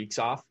 2 weeks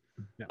off.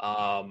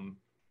 Yeah.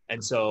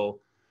 And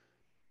so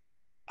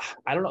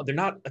I don't know. They're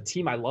not a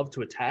team I love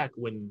to attack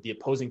when the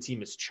opposing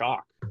team is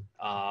chalk.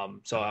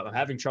 So I'm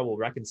having trouble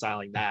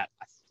reconciling that.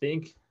 I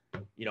think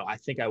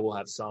I will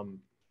have some.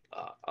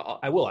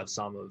 I will have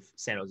some of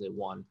San Jose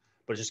 1,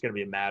 but it's just going to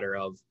be a matter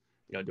of,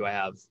 do I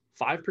have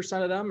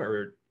 5% of them,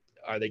 or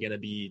are they going to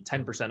be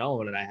 10%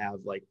 owned and I have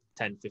like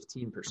 10,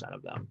 15%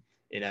 of them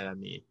in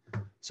MME?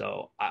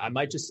 So I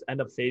might just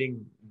end up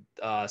fading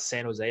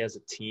San Jose as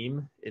a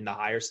team in the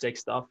higher stake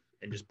stuff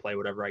and just play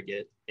whatever I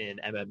get in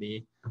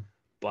MME.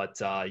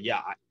 But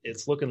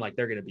it's looking like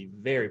they're going to be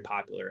very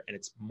popular, and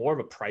it's more of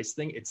a price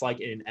thing. It's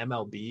like in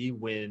MLB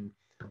when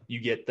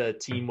you get the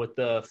team with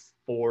the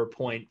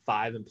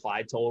 4.5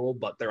 implied total,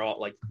 but they're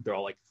all like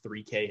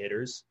 3K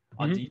hitters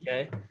on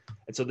DK.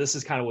 And so this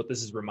is kind of what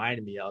this is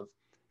reminding me of.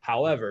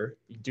 However,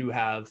 you do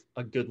have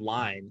a good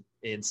line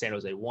in San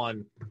Jose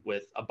 1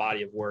 with a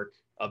body of work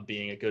of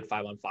being a good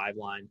 5-on-5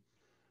 line.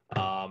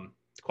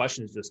 The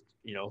question is just,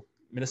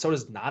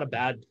 Minnesota's not a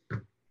bad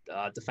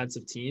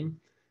defensive team.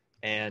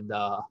 And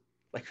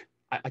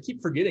I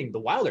keep forgetting the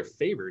Wild are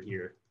favored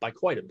here by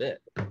quite a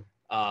bit.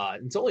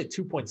 It's only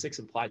 2.6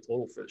 implied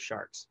total for the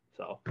Sharks.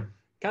 So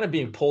kind of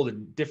being pulled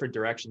in different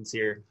directions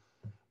here.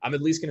 I'm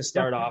at least going to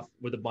start off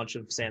with a bunch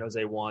of San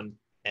Jose 1,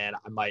 and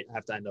I might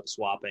have to end up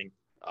swapping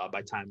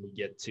by time we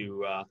get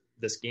to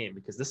this game,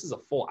 because this is a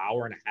full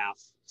hour and a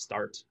half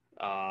start.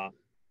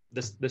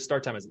 This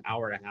start time is an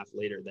hour and a half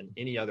later than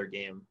any other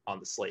game on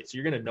the slate. So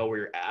you're going to know where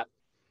you're at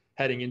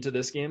heading into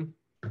this game.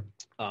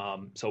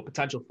 So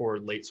potential for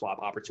late swap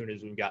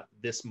opportunities. We've got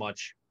this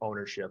much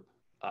ownership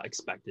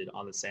expected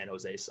on the San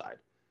Jose side.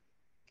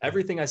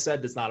 Everything I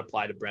said does not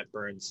apply to Brent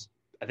Burns.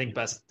 I think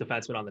best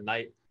defenseman on the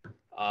night,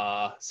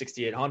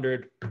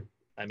 6,800.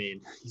 I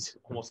mean, he's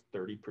almost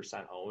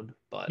 30% owned,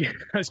 but yeah,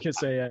 I was gonna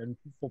say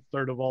full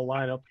third of all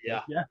lineup.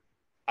 Yeah, yeah,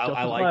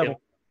 I like him.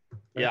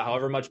 Yeah,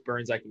 however much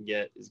Burns I can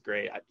get is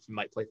great. He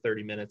might play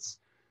 30 minutes.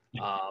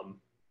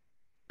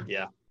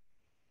 Yeah.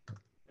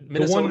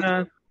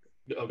 Minnesota.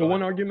 The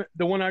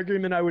one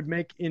argument I would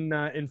make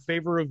in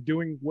favor of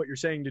doing what you're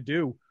saying to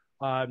do,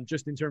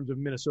 just in terms of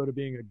Minnesota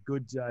being a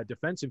good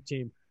defensive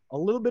team, a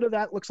little bit of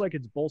that looks like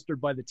it's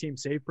bolstered by the team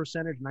save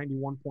percentage,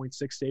 91.6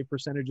 save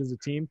percentage as a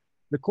team.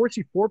 The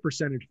Corsi for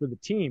percentage for the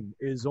team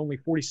is only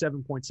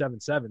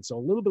 47.77, so a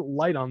little bit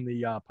light on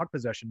the puck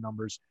possession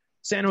numbers.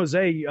 San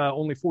Jose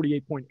only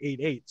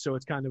 48.88, so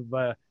it's kind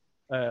of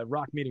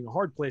rock meeting a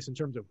hard place in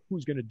terms of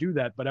who's going to do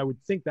that. But I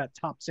would think that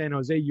top San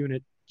Jose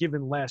unit,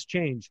 given last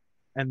change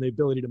and the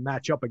ability to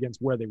match up against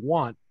where they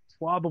want,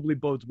 probably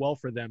bodes well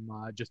for them,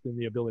 just in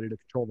the ability to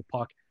control the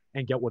puck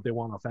and get what they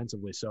want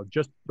offensively. So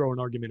just throw an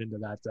argument into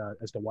that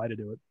as to why to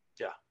do it.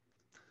 Yeah.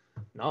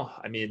 No,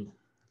 I mean,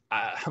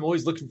 I'm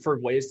always looking for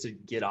ways to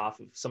get off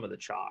of some of the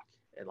chalk,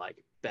 and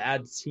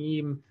bad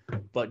team,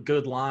 but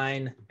good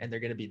line. And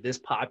they're going to be this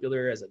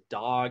popular as a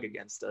dog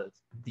against a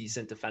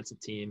decent defensive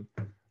team.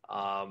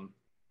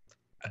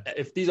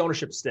 If these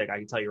ownerships stick, I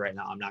can tell you right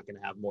now, I'm not going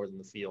to have more than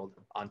the field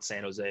on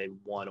San Jose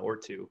 1 or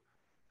 2.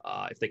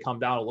 If they come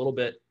down a little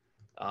bit,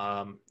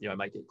 I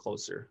might get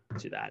closer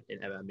to that in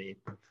MME.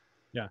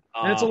 Yeah,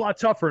 and it's a lot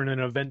tougher in an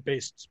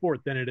event-based sport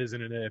than it is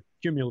in a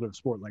cumulative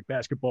sport like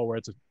basketball, where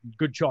it's a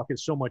good chalk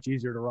is so much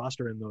easier to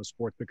roster in those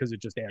sports because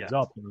it just adds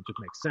up and it just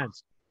makes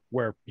sense.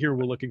 Where here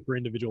we're looking for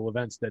individual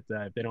events that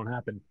if they don't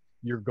happen,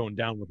 you're going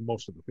down with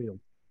most of the field.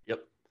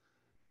 Yep.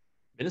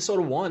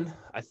 Minnesota 1,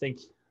 I think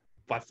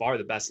by far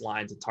the best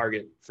line to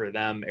target for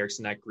them.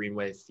 Eriksson,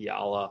 Greenway,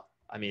 Fiala.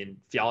 I mean,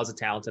 Fiala's a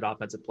talented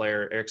offensive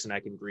player. Eriksson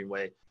and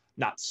Greenway,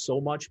 not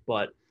so much,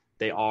 but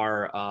they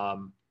are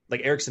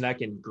Eriksson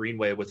and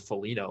Greenway with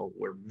Foligno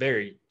were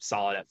very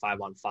solid at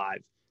 5-on-5.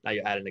 Now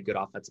you add in a good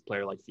offensive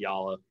player like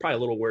Fiala, probably a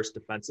little worse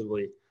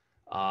defensively,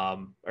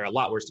 or a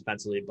lot worse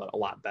defensively, but a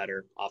lot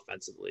better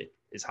offensively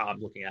is how I'm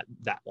looking at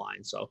that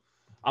line. So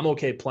I'm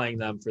okay playing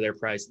them for their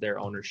price, their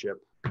ownership.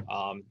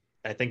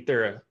 I think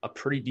they're a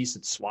pretty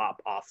decent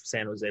swap off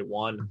San Jose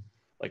 1.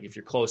 If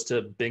you're close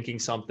to binking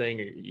something,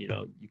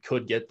 you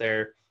could get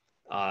there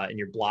and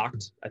you're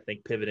blocked. I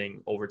think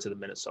pivoting over to the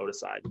Minnesota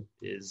side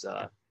is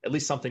at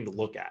least something to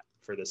look at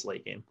for this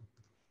late game.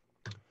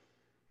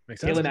 Makes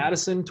sense. Kalen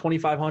Addison,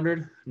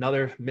 2,500,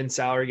 another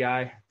min-salary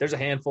guy. There's a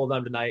handful of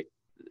them tonight.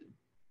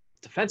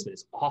 Defenseman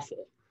is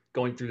awful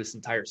going through this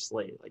entire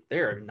slate.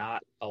 There are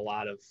not a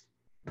lot of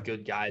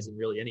good guys in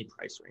really any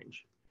price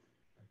range.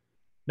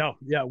 No,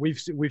 yeah, we've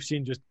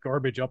seen just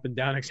garbage up and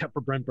down except for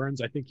Brent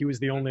Burns. I think he was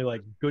the only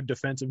good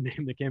defensive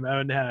name that came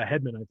out. And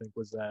Hedman, I think,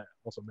 was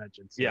also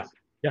mentioned. So,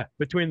 yeah.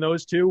 Between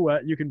those two,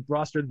 you can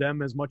roster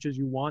them as much as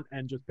you want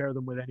and just pair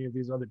them with any of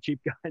these other cheap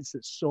guys.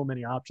 There's so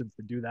many options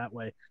to do that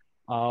way.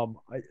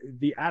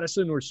 The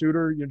Addison or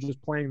Suter, you're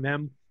just playing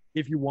them.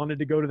 If you wanted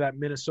to go to that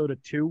Minnesota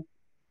 2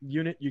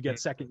 unit, you get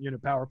second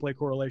unit power play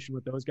correlation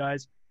with those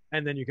guys.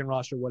 And then you can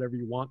roster whatever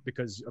you want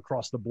because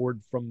across the board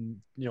from,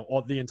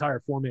 all the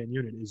entire 4-man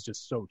unit is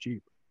just so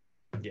cheap.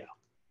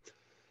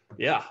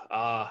 Yeah.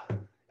 I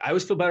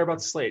always feel better about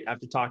the slate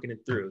after talking it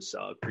through. So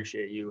I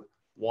appreciate you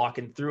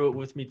walking through it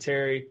with me,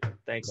 Terry.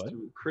 Thanks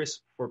to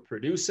Chris for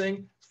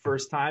producing.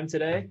 First time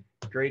today.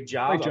 Great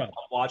job. I'm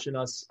watching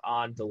us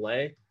on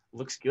delay.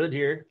 Looks good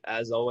here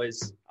as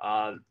always.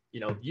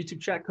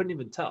 YouTube chat couldn't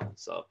even tell.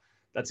 So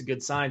that's a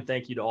good sign.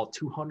 Thank you to all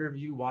 200 of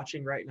you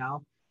watching right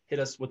now. Hit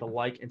us with a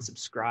like and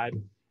subscribe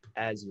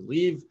as you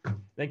leave.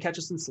 Then catch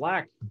us in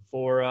Slack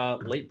for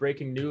late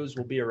breaking news.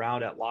 We'll be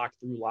around at Lock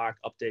Through Lock,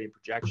 updating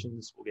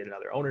projections. We'll get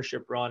another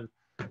ownership run.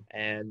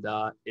 And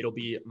it'll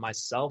be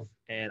myself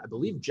and I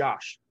believe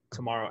Josh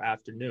tomorrow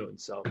afternoon.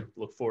 So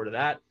look forward to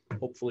that.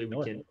 Hopefully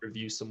we can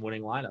review some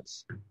winning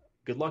lineups.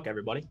 Good luck,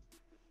 everybody.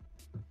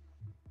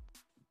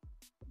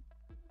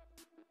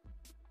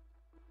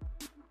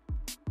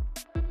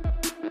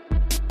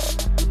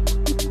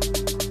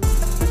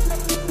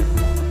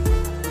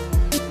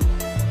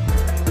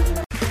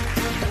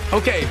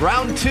 Okay,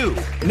 round 2.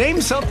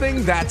 Name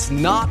something that's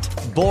not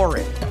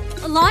boring.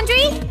 A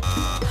laundry?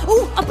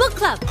 Ooh, a book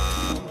club.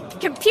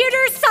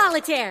 Computer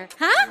solitaire,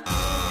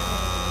 huh?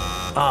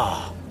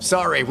 Ah,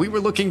 sorry, we were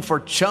looking for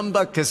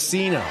Chumba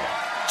Casino.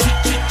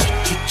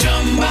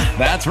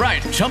 That's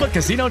right,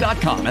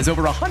 ChumbaCasino.com has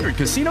over 100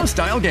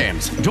 casino-style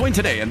games. Join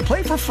today and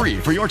play for free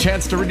for your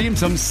chance to redeem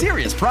some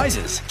serious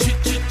prizes.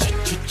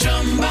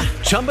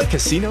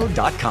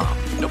 ChumbaCasino.com.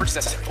 No purchase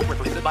necessary. Void where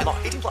prohibited by law.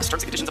 18+. Terms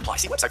and conditions apply.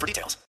 See website for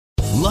details.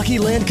 Lucky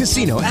Land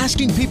Casino,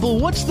 asking people,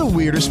 what's the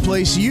weirdest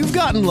place you've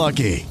gotten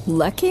lucky?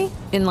 Lucky?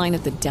 In line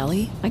at the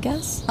deli, I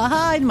guess?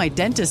 Aha, in my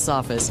dentist's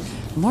office.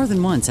 More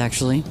than once,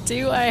 actually.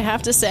 Do I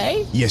have to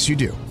say? Yes, you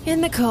do.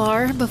 In the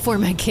car before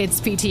my kids'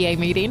 PTA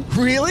meeting.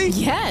 Really?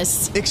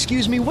 Yes.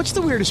 Excuse me, what's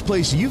the weirdest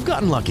place you've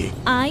gotten lucky?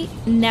 I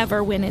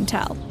never win and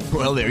tell.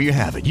 Well, there you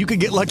have it. You can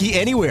get lucky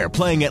anywhere,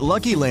 playing at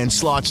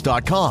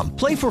LuckyLandSlots.com.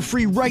 Play for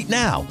free right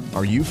now.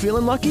 Are you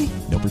feeling lucky?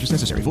 No purchase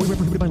necessary. Void where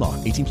prohibited by law.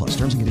 18+.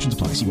 Terms and conditions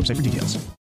apply. See website for details.